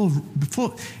do before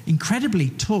incredibly,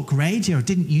 talk radio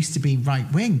didn't used to be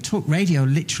right wing. Talk radio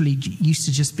literally used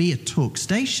to just be a talk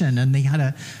station, and they had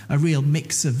a real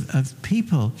mix of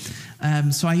people.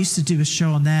 So I used to do a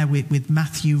show on there with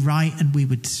Matthew Wright, and we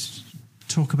would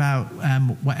talk about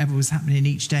whatever was happening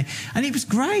each day, and it was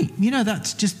great. You know,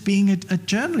 that's just being a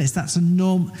journalist. That's a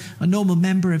normal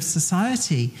member of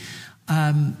society.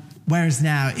 Whereas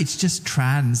now it's just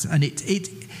trans, and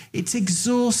it's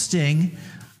exhausting,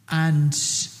 and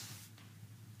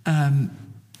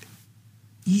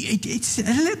it's a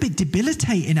little bit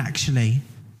debilitating, actually.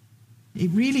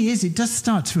 It really is. It does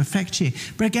start to affect you.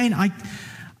 But again, I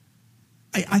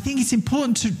think it's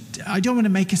important to. I don't want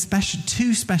to make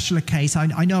too special a case.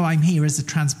 I know I'm here as a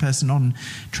trans person on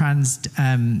Trans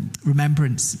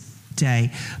Remembrance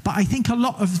Day, but I think a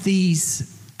lot of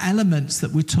these elements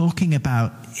that we're talking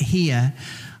about here,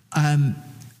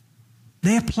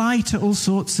 they apply to all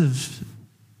sorts of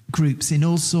groups in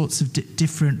all sorts of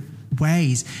different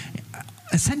ways.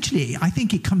 Essentially, I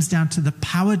think it comes down to the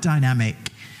power dynamic.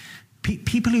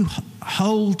 People who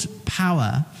hold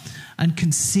power and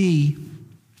can see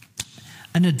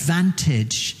an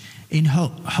advantage in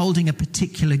holding a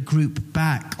particular group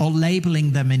back or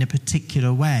labeling them in a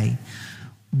particular way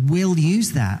will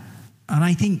use that. And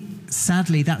I think,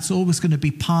 sadly, that's always going to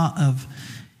be part of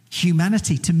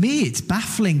humanity. To me, it's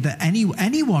baffling that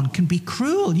anyone can be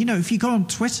cruel. You know, if you go on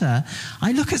Twitter,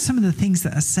 I look at some of the things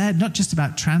that are said, not just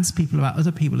about trans people, about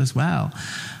other people as well.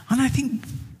 And I think,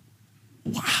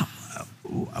 wow,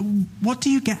 what do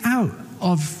you get out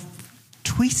of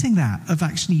tweeting that, of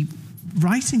actually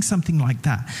writing something like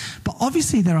that? But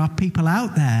obviously there are people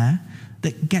out there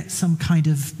that get some kind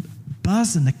of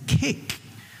buzz and a kick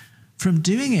from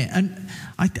doing it. And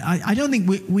I don't think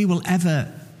we will ever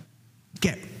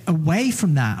get away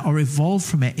from that or evolve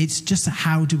from it. It's just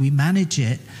how do we manage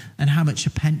it and how much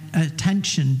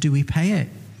attention do we pay it?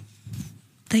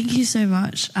 Thank you so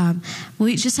much.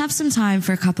 We just have some time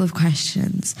for a couple of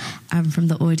questions from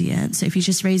the audience. So if you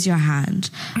just raise your hand,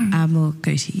 we'll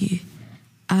go to you.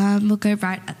 We'll go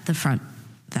right at the front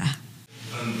there.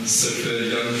 So for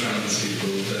young trans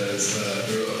people, there are a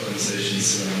lot of conversations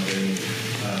surrounding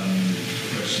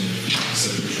question of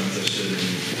social transition,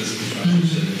 physical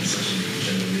transition, especially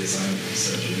gender reassignment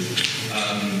surgeries.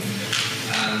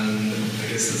 And I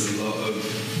guess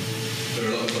there are a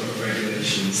lot of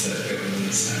regulations that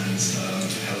governments and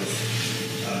health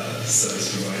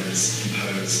service providers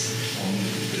impose on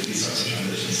these types of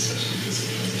transitions, especially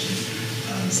physical transition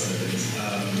side of things.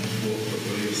 What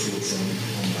are your thoughts on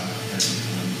that and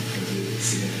the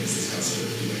significance this has for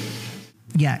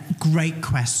you? Yeah, great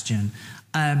question.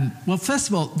 Well, first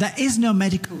of all, there is no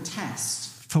medical test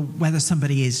for whether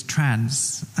somebody is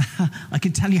trans. I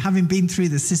can tell you, having been through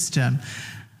the system,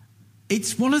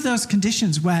 it's one of those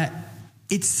conditions where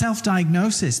it's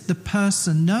self-diagnosis. The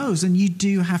person knows, and you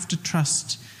do have to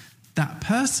trust that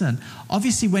person.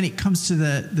 Obviously, when it comes to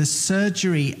the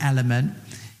surgery element,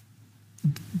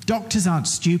 doctors aren't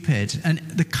stupid, and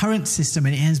the current system,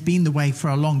 and it has been the way for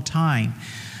a long time,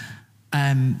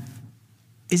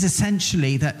 is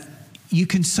essentially that you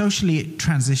can socially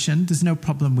transition. There's no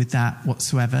problem with that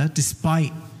whatsoever,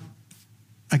 despite,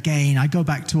 again, I go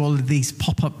back to all of these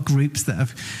pop-up groups that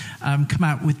have come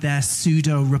out with their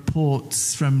pseudo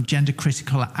reports from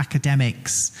gender-critical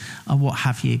academics and what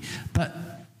have you. But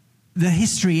the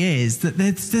history is that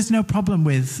there's no problem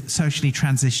with socially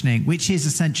transitioning, which is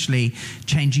essentially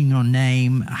changing your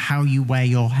name, how you wear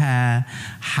your hair,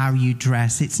 how you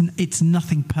dress. It's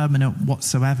nothing permanent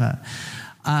whatsoever.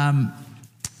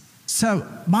 So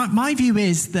my view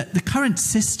is that the current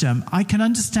system, I can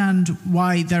understand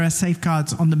why there are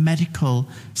safeguards on the medical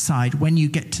side when you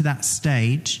get to that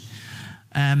stage.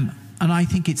 And I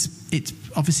think it's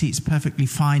obviously it's perfectly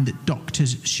fine that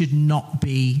doctors should not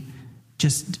be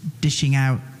just dishing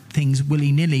out things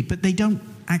willy-nilly, but they don't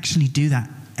actually do that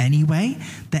anyway.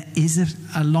 There is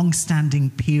a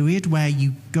long-standing period where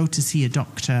you go to see a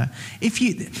doctor.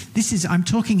 I'm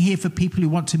talking here for people who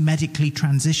want to medically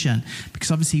transition, because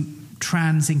obviously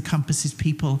trans encompasses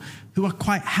people who are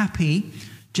quite happy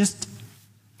just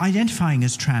identifying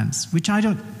as trans, which I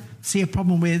don't see a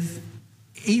problem with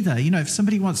either. You know, if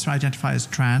somebody wants to identify as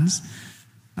trans,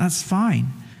 that's fine.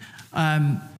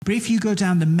 But if you go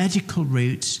down the medical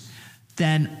route,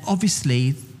 then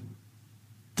obviously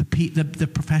the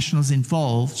professionals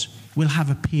involved will have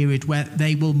a period where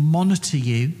they will monitor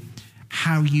you,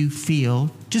 how you feel,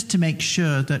 just to make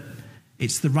sure that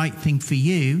it's the right thing for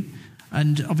you.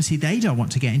 And obviously they don't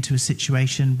want to get into a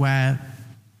situation where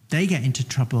they get into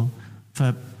trouble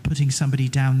for putting somebody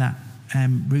down that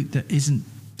route that isn't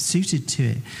suited to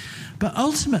it. But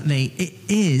ultimately, it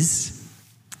is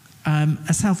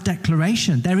a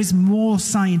self-declaration. There is more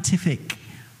scientific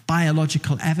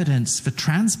biological evidence for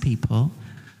trans people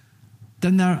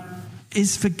than there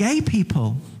is for gay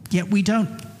people. Yet we don't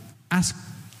ask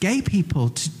gay people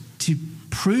to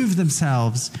prove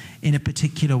themselves in a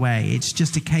particular way. It's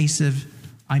just a case of,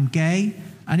 I'm gay,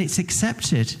 and it's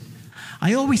accepted.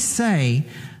 I always say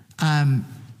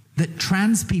that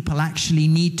trans people actually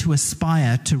need to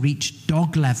aspire to reach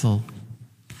dog level.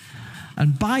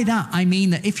 And by that, I mean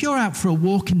that if you're out for a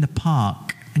walk in the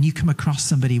park and you come across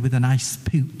somebody with a nice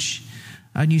pooch,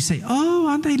 and you say, oh,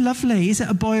 aren't they lovely? Is it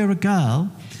a boy or a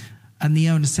girl? And the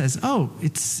owner says, oh,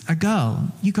 it's a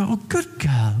girl. You go, oh, good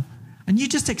girl. And you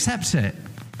just accept it.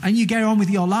 And you get on with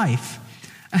your life.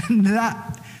 And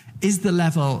that is the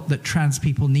level that trans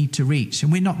people need to reach.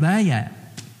 And we're not there yet.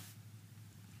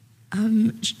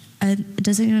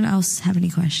 Does anyone else have any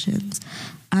questions?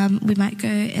 We might go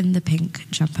in the pink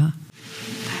jumper.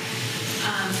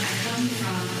 I come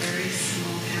from a very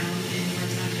small town in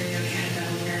Northern Ontario, Canada,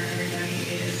 where everybody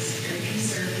is very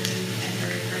conservative and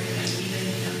very pro-gun, even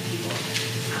young people.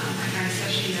 I find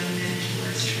especially young men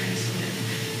towards trans women.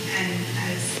 And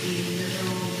as the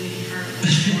liberal leading part of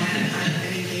one,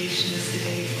 I've engaged in this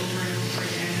debate over and over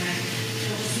again, and I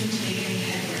don't seem to make any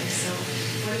headway. So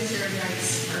what is your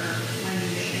advice for when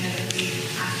they inevitably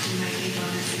have to might take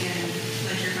on this again,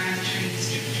 like you're going to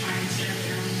try and start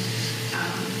their own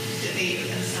debate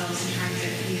with themselves and try and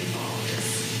get me involved?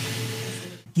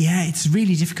 Yeah, it's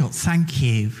really difficult. Thank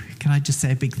you. Can I just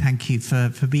say a big thank you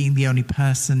for being the only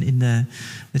person in the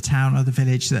town or the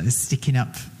village that is sticking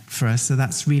up for us. So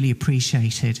that's really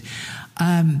appreciated.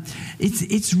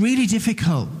 It's really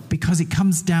difficult because it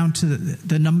comes down to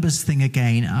the numbers thing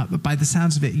again. By the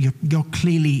sounds of it, you're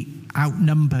clearly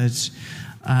outnumbered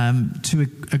to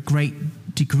a great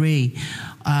degree.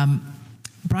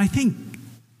 But I think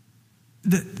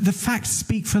the facts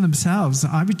speak for themselves.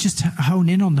 I would just hone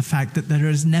in on the fact that there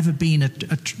has never been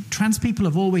trans people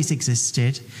have always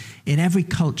existed in every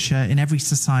culture, in every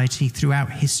society throughout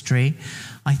history.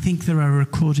 I think there are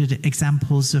recorded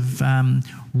examples of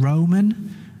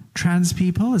Roman trans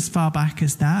people as far back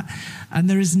as that. And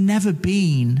there has never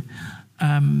been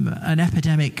an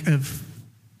epidemic of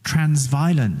trans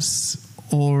violence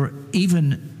or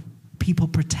even people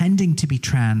pretending to be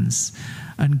trans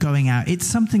and going out. It's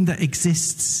something that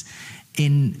exists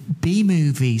in B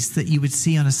movies that you would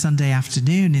see on a Sunday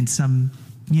afternoon in some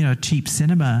cheap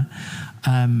cinema,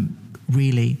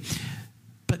 really.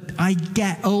 But I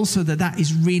get also that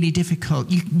is really difficult.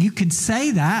 You can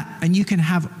say that, and you can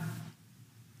have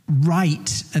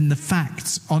right and the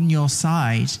facts on your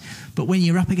side, but when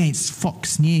you're up against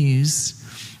Fox News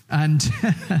and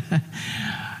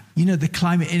the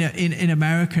climate in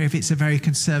America, if it's a very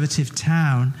conservative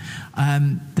town,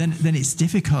 then it's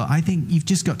difficult. I think you've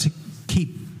just got to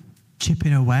keep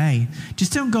chipping away.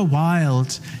 Just don't go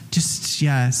wild. Just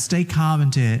stay calm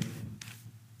and do it.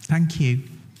 Thank you.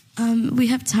 We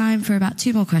have time for about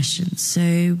 2 more questions, so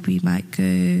we might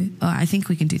go... I think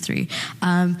we can do 3.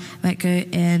 Might go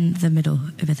in the middle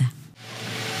over there.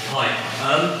 Hi.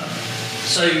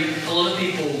 So a lot of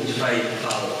people debate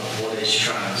about what is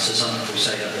trans. So some people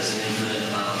say that there's an infinite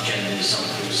amount of genders. Some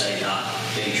people say that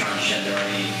being transgender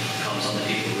only comes on the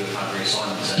people who have had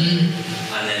reassignments.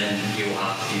 And then you'll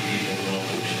have a few people who will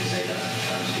unfortunately say that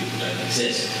trans people don't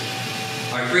exist.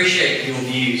 I appreciate your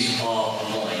views are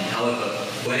online. However,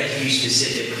 where do you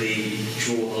specifically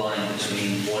draw the line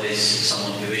between what is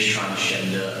someone who is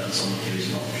transgender and someone who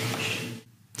is not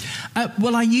transgender?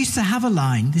 Well, I used to have a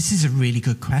line. This is a really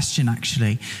good question,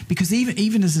 actually, because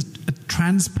even as a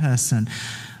trans person,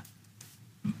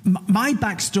 my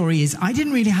backstory is I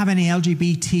didn't really have any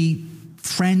LGBT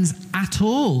friends at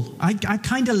all. I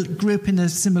kind of grew up in a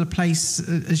similar place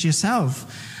as yourself.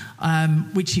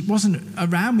 Which it wasn't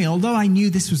around me. Although I knew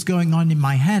this was going on in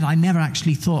my head, I never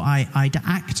actually thought I'd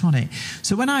act on it.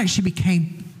 So when I actually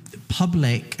became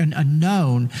public and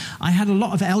known, I had a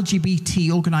lot of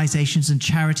LGBT organisations and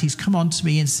charities come on to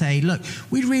me and say, look,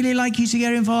 we'd really like you to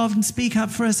get involved and speak up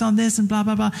for us on this and blah,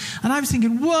 blah, blah. And I was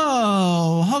thinking,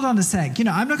 whoa, hold on a sec.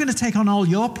 I'm not going to take on all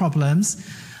your problems.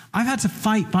 I've had to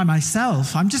fight by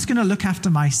myself. I'm just going to look after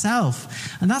myself.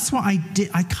 And that's what I did.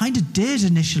 I kind of did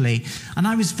initially. And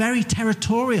I was very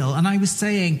territorial. And I was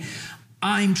saying,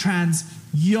 I'm trans,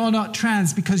 you're not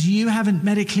trans because you haven't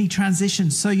medically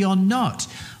transitioned, so you're not.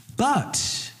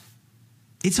 But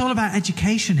it's all about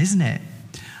education, isn't it?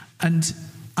 And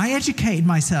I educated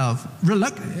myself.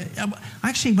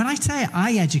 Actually, when I say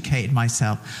I educated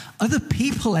myself, other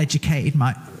people educated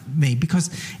me, because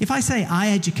if I say I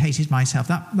educated myself,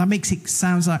 that makes it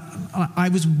sound like I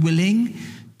was willing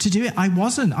to do it. I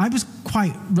wasn't. I was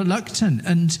quite reluctant,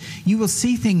 and you will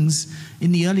see things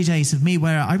in the early days of me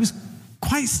where I was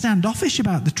quite standoffish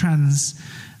about the trans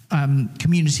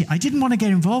community. I didn't want to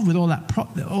get involved with all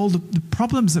the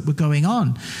problems that were going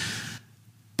on.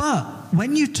 But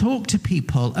when you talk to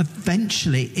people,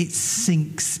 eventually it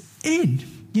sinks in.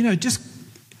 Just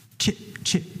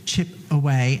chip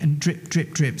away and drip,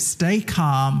 drip, drip. Stay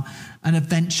calm, and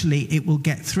eventually it will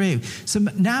get through. So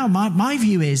now my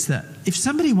view is that if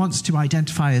somebody wants to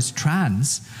identify as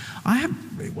trans,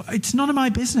 it's none of my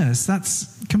business.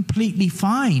 That's completely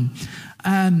fine.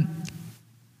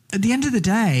 At the end of the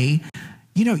day,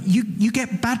 you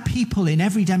get bad people in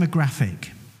every demographic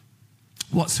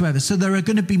whatsoever. So there are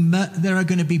going to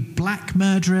be black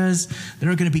murderers, there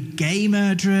are going to be gay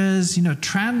murderers,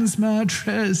 trans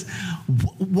murderers,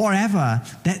 whatever.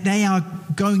 That they are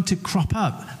going to crop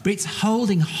up. But it's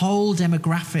holding whole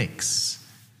demographics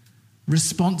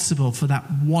responsible for that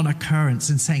one occurrence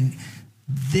and saying,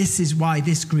 this is why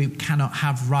this group cannot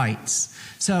have rights.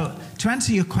 So to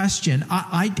answer your question,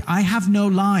 I have no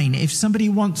line. If somebody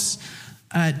wants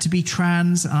to be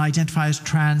trans and identify as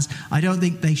trans, I don't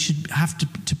think they should have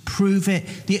to prove it,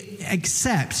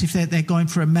 except if they're going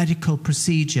for a medical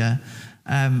procedure.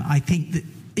 I think that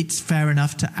it's fair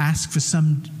enough to ask for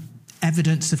some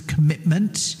evidence of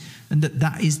commitment and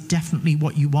that is definitely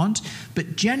what you want.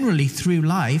 But generally through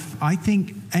life, I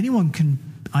think anyone can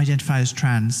identify as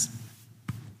trans.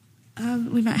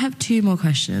 We might have 2 more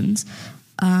questions.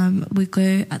 We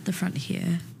go at the front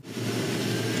here.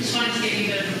 Just wanted to give you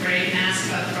a bit of a break and ask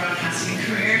about the broadcasting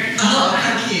career. Oh,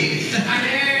 thank you.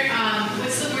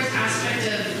 What's the worst aspect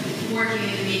of working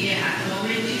in the media at the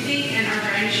moment, do you think? And are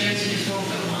there any shows you just won't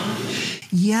go on?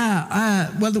 Yeah,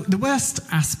 well, the worst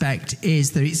aspect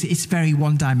is that it's very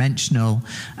one-dimensional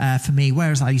for me.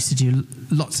 Whereas I used to do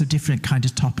lots of different kind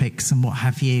of topics and what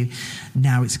have you,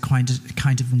 now it's kind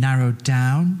of narrowed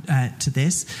down to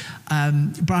this.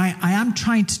 But I am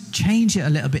trying to change it a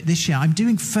little bit this year. I'm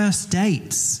doing First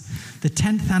Dates, the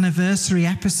 10th anniversary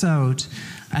episode,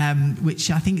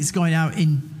 which I think is going out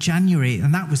in January,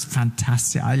 and that was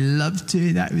fantastic. I loved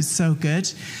doing that. It was so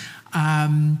good.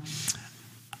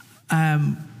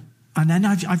 And then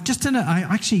I've just done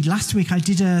actually last week I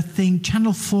did a thing.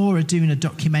 Channel 4 are doing a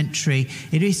documentary.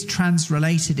 It is trans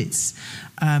related. It's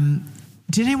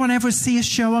did anyone ever see a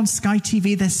show on Sky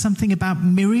TV? There's something about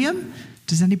Miriam.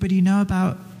 Does anybody know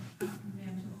about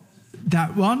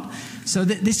that one. So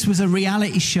this was a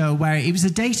reality show where it was a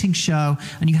dating show,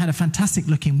 and you had a fantastic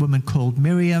looking woman called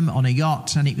Miriam on a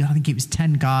yacht, and I think it was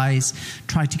 10 guys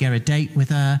tried to get a date with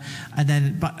her,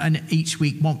 and each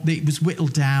week it was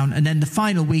whittled down, and then the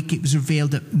final week it was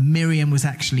revealed that Miriam was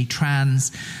actually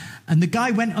trans. And the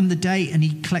guy went on the date and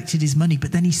he collected his money,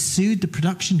 but then he sued the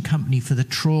production company for the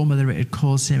trauma that it had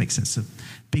caused him. It's a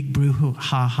big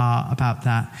brouhaha about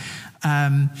that.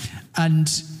 And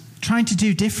trying to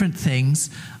do different things.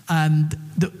 I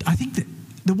think that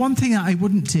the one thing that I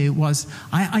wouldn't do was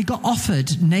I got offered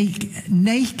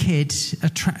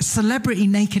celebrity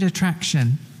naked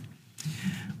attraction,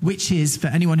 which is, for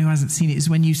anyone who hasn't seen it, is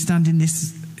when you stand in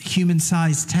this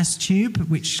human-sized test tube,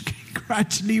 which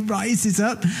gradually rises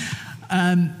up.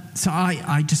 So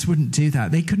I just wouldn't do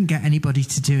that. They couldn't get anybody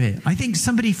to do it. I think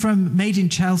somebody from Made in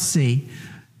Chelsea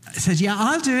said, yeah,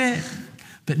 I'll do it,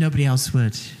 but nobody else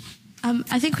would.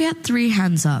 I think we had 3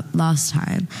 hands up last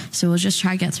time, so we'll just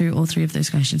try and get through all 3 of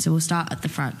those questions. So we'll start at the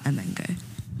front and then go.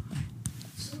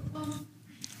 So,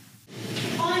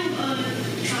 I'm a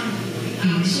trans boy,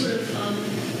 and I sort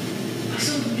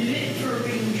of knew it for a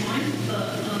really long time,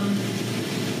 but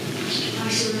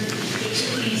it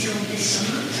took me until this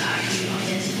summer to actually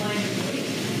identify as a boy.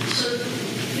 So,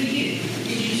 for you,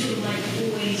 did you sort of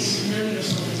always know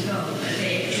yourself as a girl, but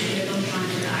it took you a long time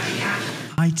to actually act?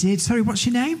 I did. Sorry, what's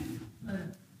your name?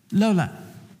 Lola.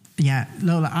 Yeah,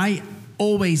 Lola. I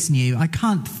always knew. I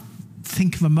can't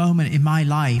think of a moment in my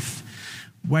life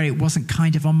where it wasn't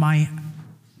kind of in my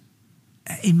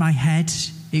head.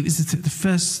 It was the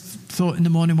first thought in the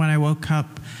morning when I woke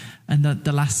up, and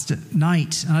the last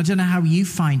night. And I don't know how you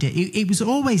find it. It was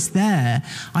always there.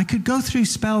 I could go through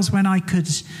spells when I could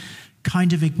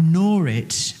kind of ignore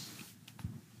it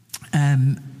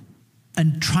and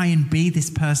try and be this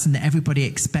person that everybody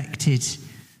expected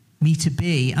me to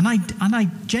be. And I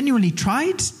genuinely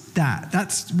tried that.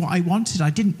 That's what I wanted. I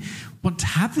didn't want to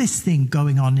have this thing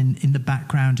going on in the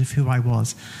background of who I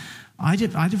was. I'd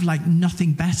have liked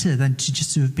nothing better than to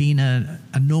just have been a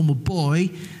normal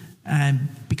boy and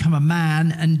become a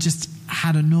man and just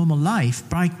had a normal life.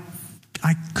 But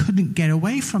I couldn't get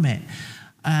away from it.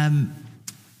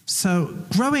 So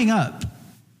growing up,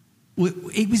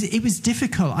 it was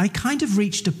difficult. I kind of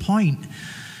reached a point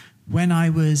when I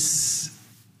was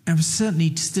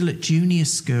certainly still at junior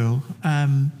school,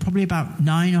 probably about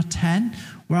 9 or 10,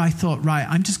 where I thought, right,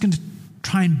 I'm just going to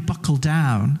try and buckle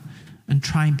down and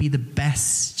try and be the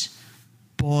best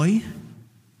boy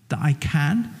that I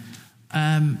can.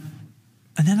 And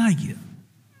then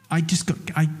I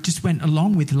just went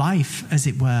along with life, as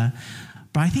it were.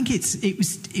 But I think it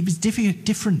was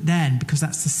different then, because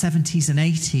that's the 70s and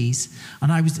 80s,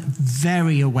 and I was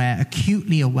very aware,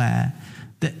 acutely aware,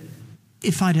 that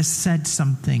if I'd have said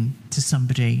something to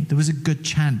somebody, there was a good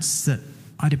chance that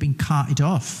I'd have been carted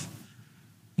off.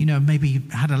 Maybe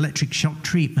had electric shock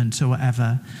treatment or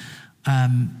whatever.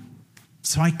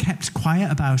 So I kept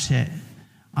quiet about it,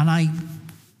 and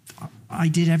I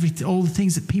did all the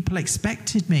things that people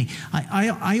expected me.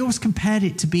 I always compared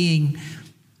it to being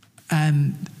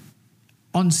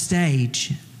on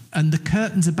stage and the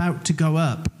curtain's about to go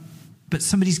up, but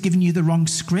somebody's given you the wrong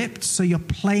script, so you're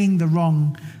playing the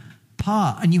wrong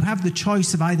part, and you have the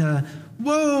choice of either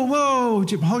whoa,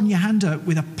 holding your hand up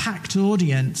with a packed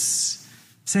audience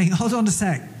saying, hold on a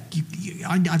sec,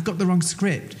 I've got the wrong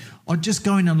script, or just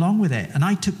going along with it. And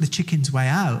I took the chicken's way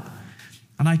out,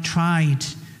 and I tried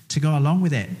to go along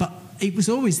with it, but it was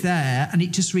always there, and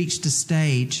it just reached a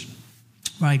stage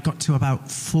where I got to about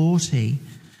 40,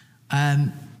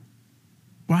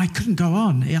 where I couldn't go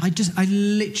on. I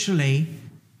literally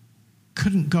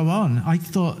couldn't go on. I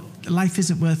thought life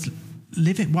isn't worth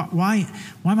living. Why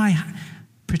am I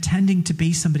pretending to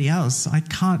be somebody else? I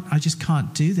just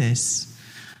can't do this.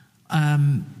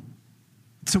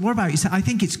 So what about you? So I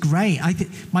think it's great.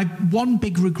 My one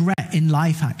big regret in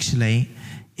life, actually,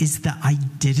 is that I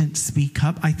didn't speak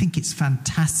up. I think it's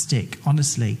fantastic,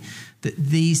 honestly, that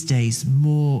these days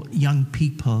more young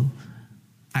people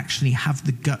actually have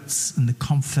the guts and the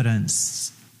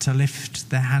confidence to lift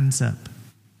their hands up.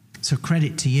 So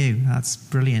credit to you. That's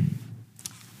brilliant.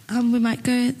 We might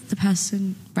go the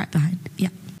person right behind. Yeah.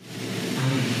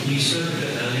 You spoke a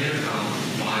bit earlier about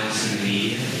bias in the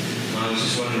media, and I was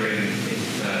just wondering if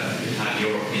you had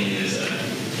your opinion as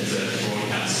a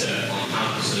broadcaster on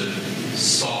how to sort of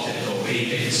spot it, or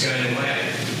if it's going away,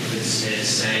 it's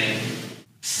saying.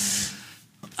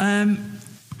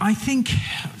 I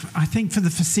think for the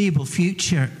foreseeable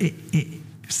future, it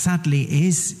sadly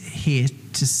is here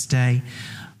to stay.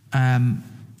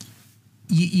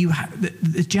 You have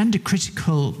the gender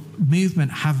critical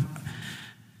movement have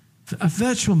a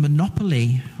virtual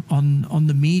monopoly on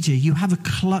the media. You have a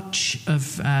clutch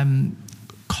of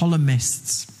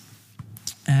columnists,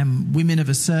 women of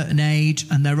a certain age,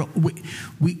 and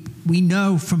we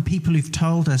know from people who've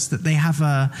told us that they have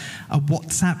a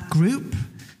WhatsApp group.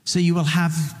 So you will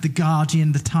have the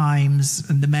Guardian, the Times,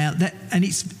 and the Mail, and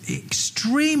it's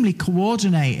extremely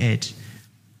coordinated.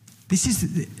 This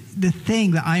is the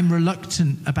thing that I'm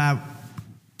reluctant about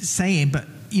saying, but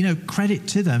credit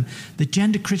to them. The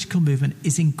gender critical movement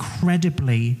is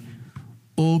incredibly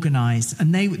organized,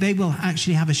 and they will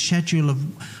actually have a schedule of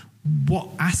what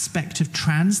aspect of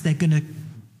trans they're going to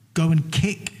go and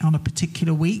kick on a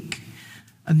particular week,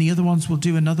 and the other ones will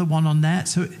do another one on there.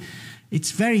 So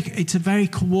it's a very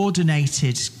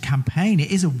coordinated campaign.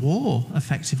 It is a war,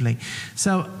 effectively.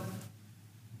 So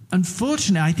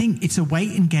unfortunately, I think it's a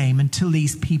waiting game until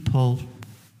these people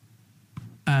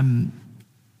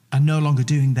are no longer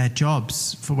doing their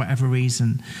jobs for whatever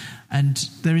reason. And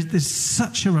there's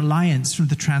such a reliance from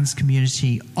the trans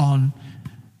community on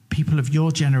people of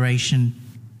your generation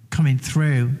coming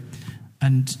through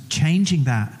and changing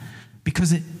that,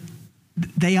 because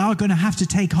they are going to have to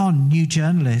take on new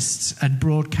journalists and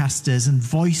broadcasters and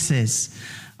voices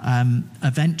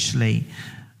eventually.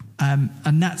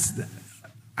 And that's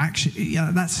actually,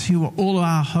 that's who all of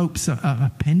our hopes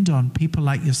are pinned on, people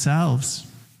like yourselves.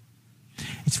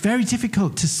 It's very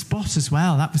difficult to spot as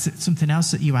well. That was something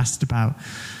else that you asked about,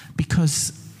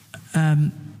 because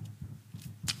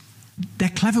they're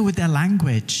clever with their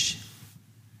language.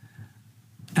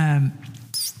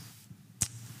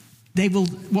 They will.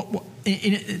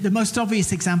 The most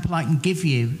obvious example I can give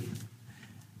you,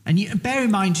 and bear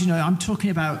in mind, I'm talking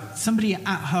about somebody at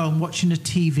home watching a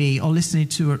TV or listening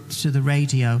to the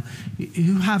radio,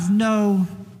 who have no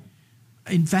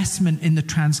investment in the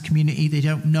trans community. They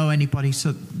don't know anybody,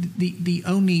 so the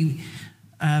only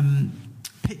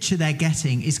picture they're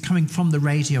getting is coming from the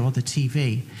radio or the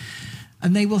TV,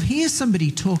 and they will hear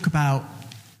somebody talk about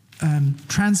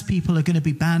trans people are going to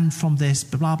be banned from this,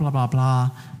 blah blah blah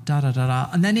blah, da da da da,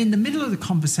 and then in the middle of the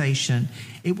conversation,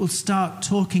 it will start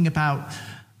talking about.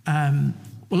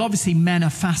 Well, obviously, men are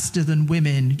faster than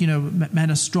women.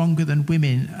 Men are stronger than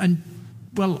women, and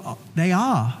well, they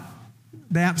are.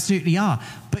 They absolutely are.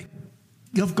 But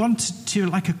you've gone to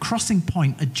like a crossing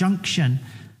point, a junction,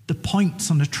 the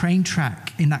points on a train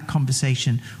track in that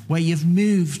conversation, where you've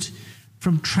moved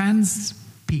from trans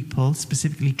people,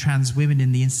 specifically trans women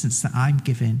in the instance that I'm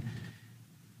giving,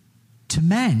 to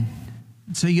men.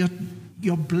 So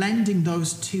you're blending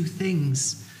those two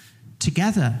things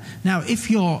together. Now, if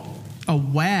you're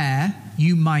aware,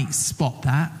 you might spot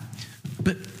that,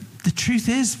 but the truth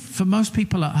is, for most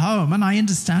people at home, and I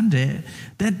understand it,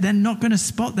 they're not going to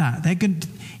spot that. They're going to,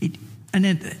 and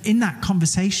in that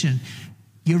conversation,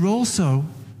 you're also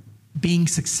being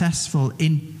successful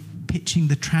in pitching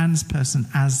the trans person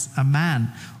as a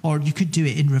man, or you could do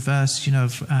it in reverse,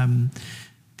 the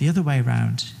other way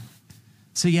around.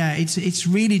 So yeah, it's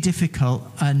really difficult,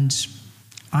 and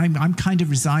I'm kind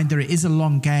of resigned that it is a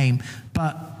long game,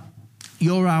 but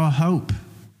you're our hope.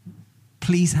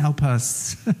 Please help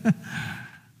us.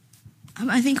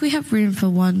 I think we have room for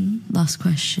one last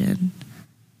question.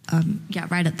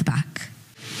 Right at the back.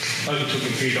 I'll be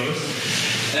talking $3.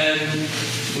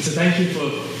 So thank you for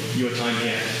your time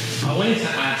here. I wanted to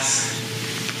ask,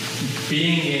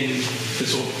 being in the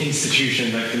sort of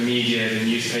institution like the media, the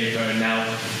newspaper, and now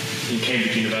in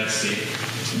Cambridge University,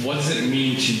 what does it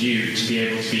mean to you to be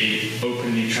able to be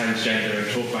openly transgender and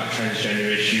talk about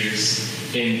transgender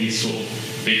issues in these sort of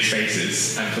big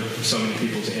spaces and for so many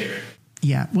people to hear it?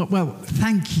 Yeah, well,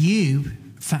 thank you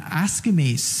for asking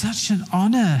me. It's such an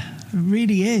honour. It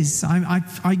really is.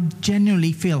 I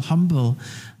genuinely feel humble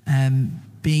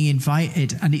being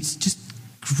invited, and it's just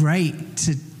great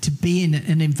to be in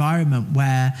an environment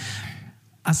where,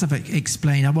 as I've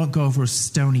explained, I won't go over a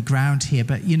stony ground here,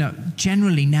 but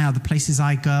generally now the places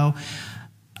I go,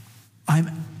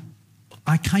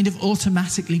 I kind of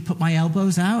automatically put my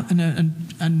elbows out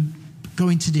and go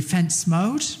into defense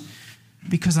mode,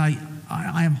 because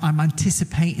I'm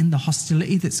anticipating the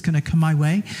hostility that's going to come my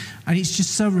way, and it's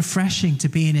just so refreshing to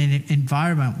be in an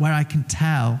environment where I can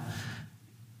tell,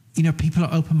 people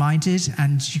are open-minded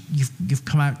and you've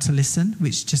come out to listen,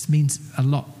 which just means a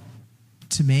lot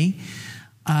to me.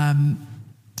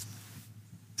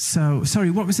 So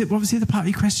sorry, what was it? What was the other part of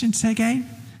your question? Say again.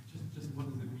 Just what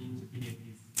does it mean to be in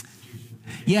these institutions?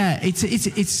 Yeah,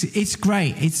 it's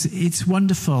great. It's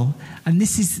wonderful, and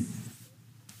this is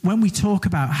when we talk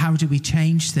about how do we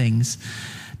change things.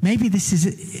 Maybe this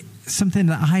is something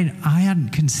that I hadn't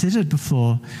considered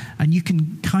before, and you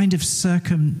can kind of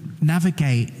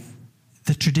circumnavigate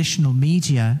the traditional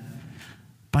media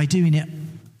by doing it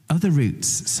other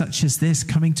routes, such as this,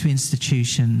 coming to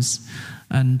institutions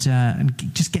and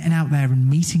just getting out there and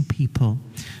meeting people.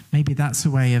 Maybe that's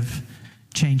a way of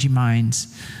changing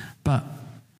minds. But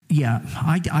yeah,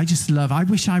 I just love, I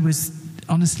wish I was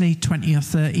honestly 20 or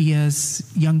 30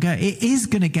 years younger. It is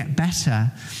going to get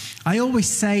better. I always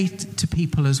say to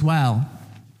people as well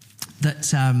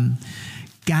that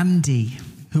Gandhi,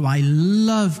 who I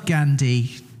love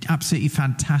Gandhi, absolutely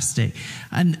fantastic.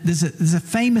 And there's a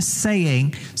famous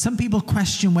saying, some people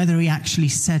question whether he actually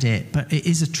said it, but it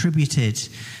is attributed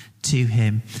to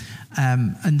him.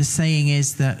 And the saying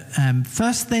is that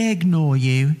first they ignore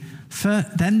you,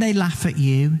 then they laugh at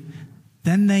you,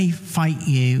 then they fight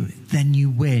you, then you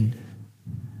win.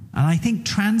 And I think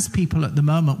trans people at the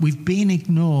moment, we've been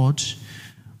ignored.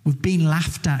 We've been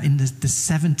laughed at in the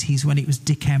 70s when it was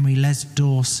Dick Emery, Les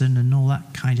Dawson and all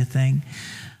that kind of thing.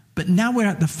 But now we're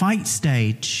at the fight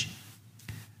stage,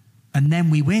 and then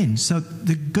we win. So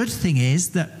the good thing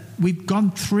is that we've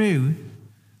gone through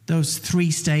those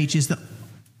 3 stages that,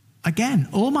 again,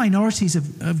 all minorities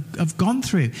have gone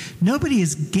through. Nobody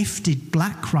is gifted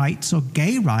black rights or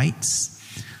gay rights.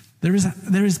 There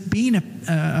has been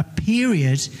a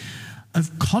period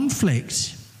of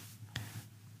conflict.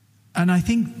 And I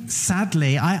think,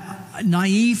 sadly, I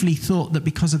naively thought that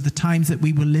because of the times that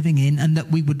we were living in, and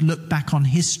that we would look back on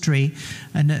history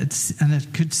and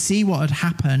could see what had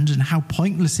happened and how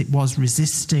pointless it was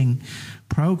resisting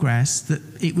progress, that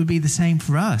it would be the same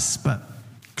for us. But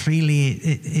clearly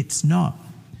it's not.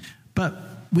 But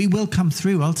we will come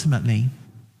through ultimately.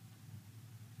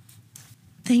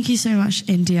 Thank you so much,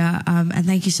 India, and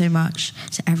thank you so much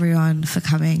to everyone for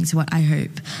coming to what I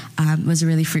hope was a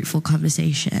really fruitful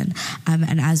conversation.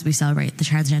 And as we celebrate the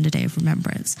Transgender Day of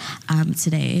Remembrance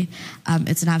today,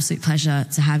 it's an absolute pleasure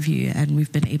to have you, and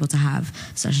we've been able to have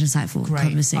such an insightful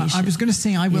conversation. I was going to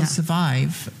sing I Will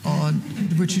Survive on,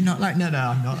 would you not like? No,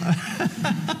 I'm not.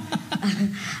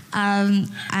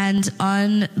 And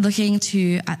on looking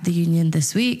at the union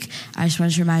this week, I just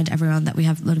wanted to remind everyone that we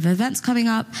have a lot of events coming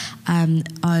up.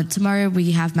 Tomorrow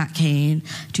we have Matt Kane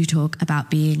to talk about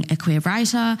being a queer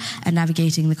writer and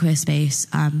navigating the queer space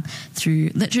through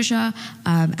literature.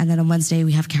 And then on Wednesday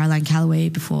we have Caroline Calloway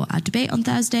before our debate on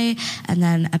Thursday, and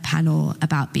then a panel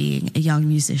about being a young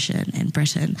musician in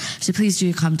Britain. So please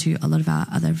do come to a lot of our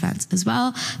other events as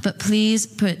well. But please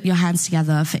put your hands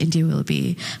together for India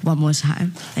Willoughby one more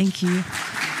time. Thank you.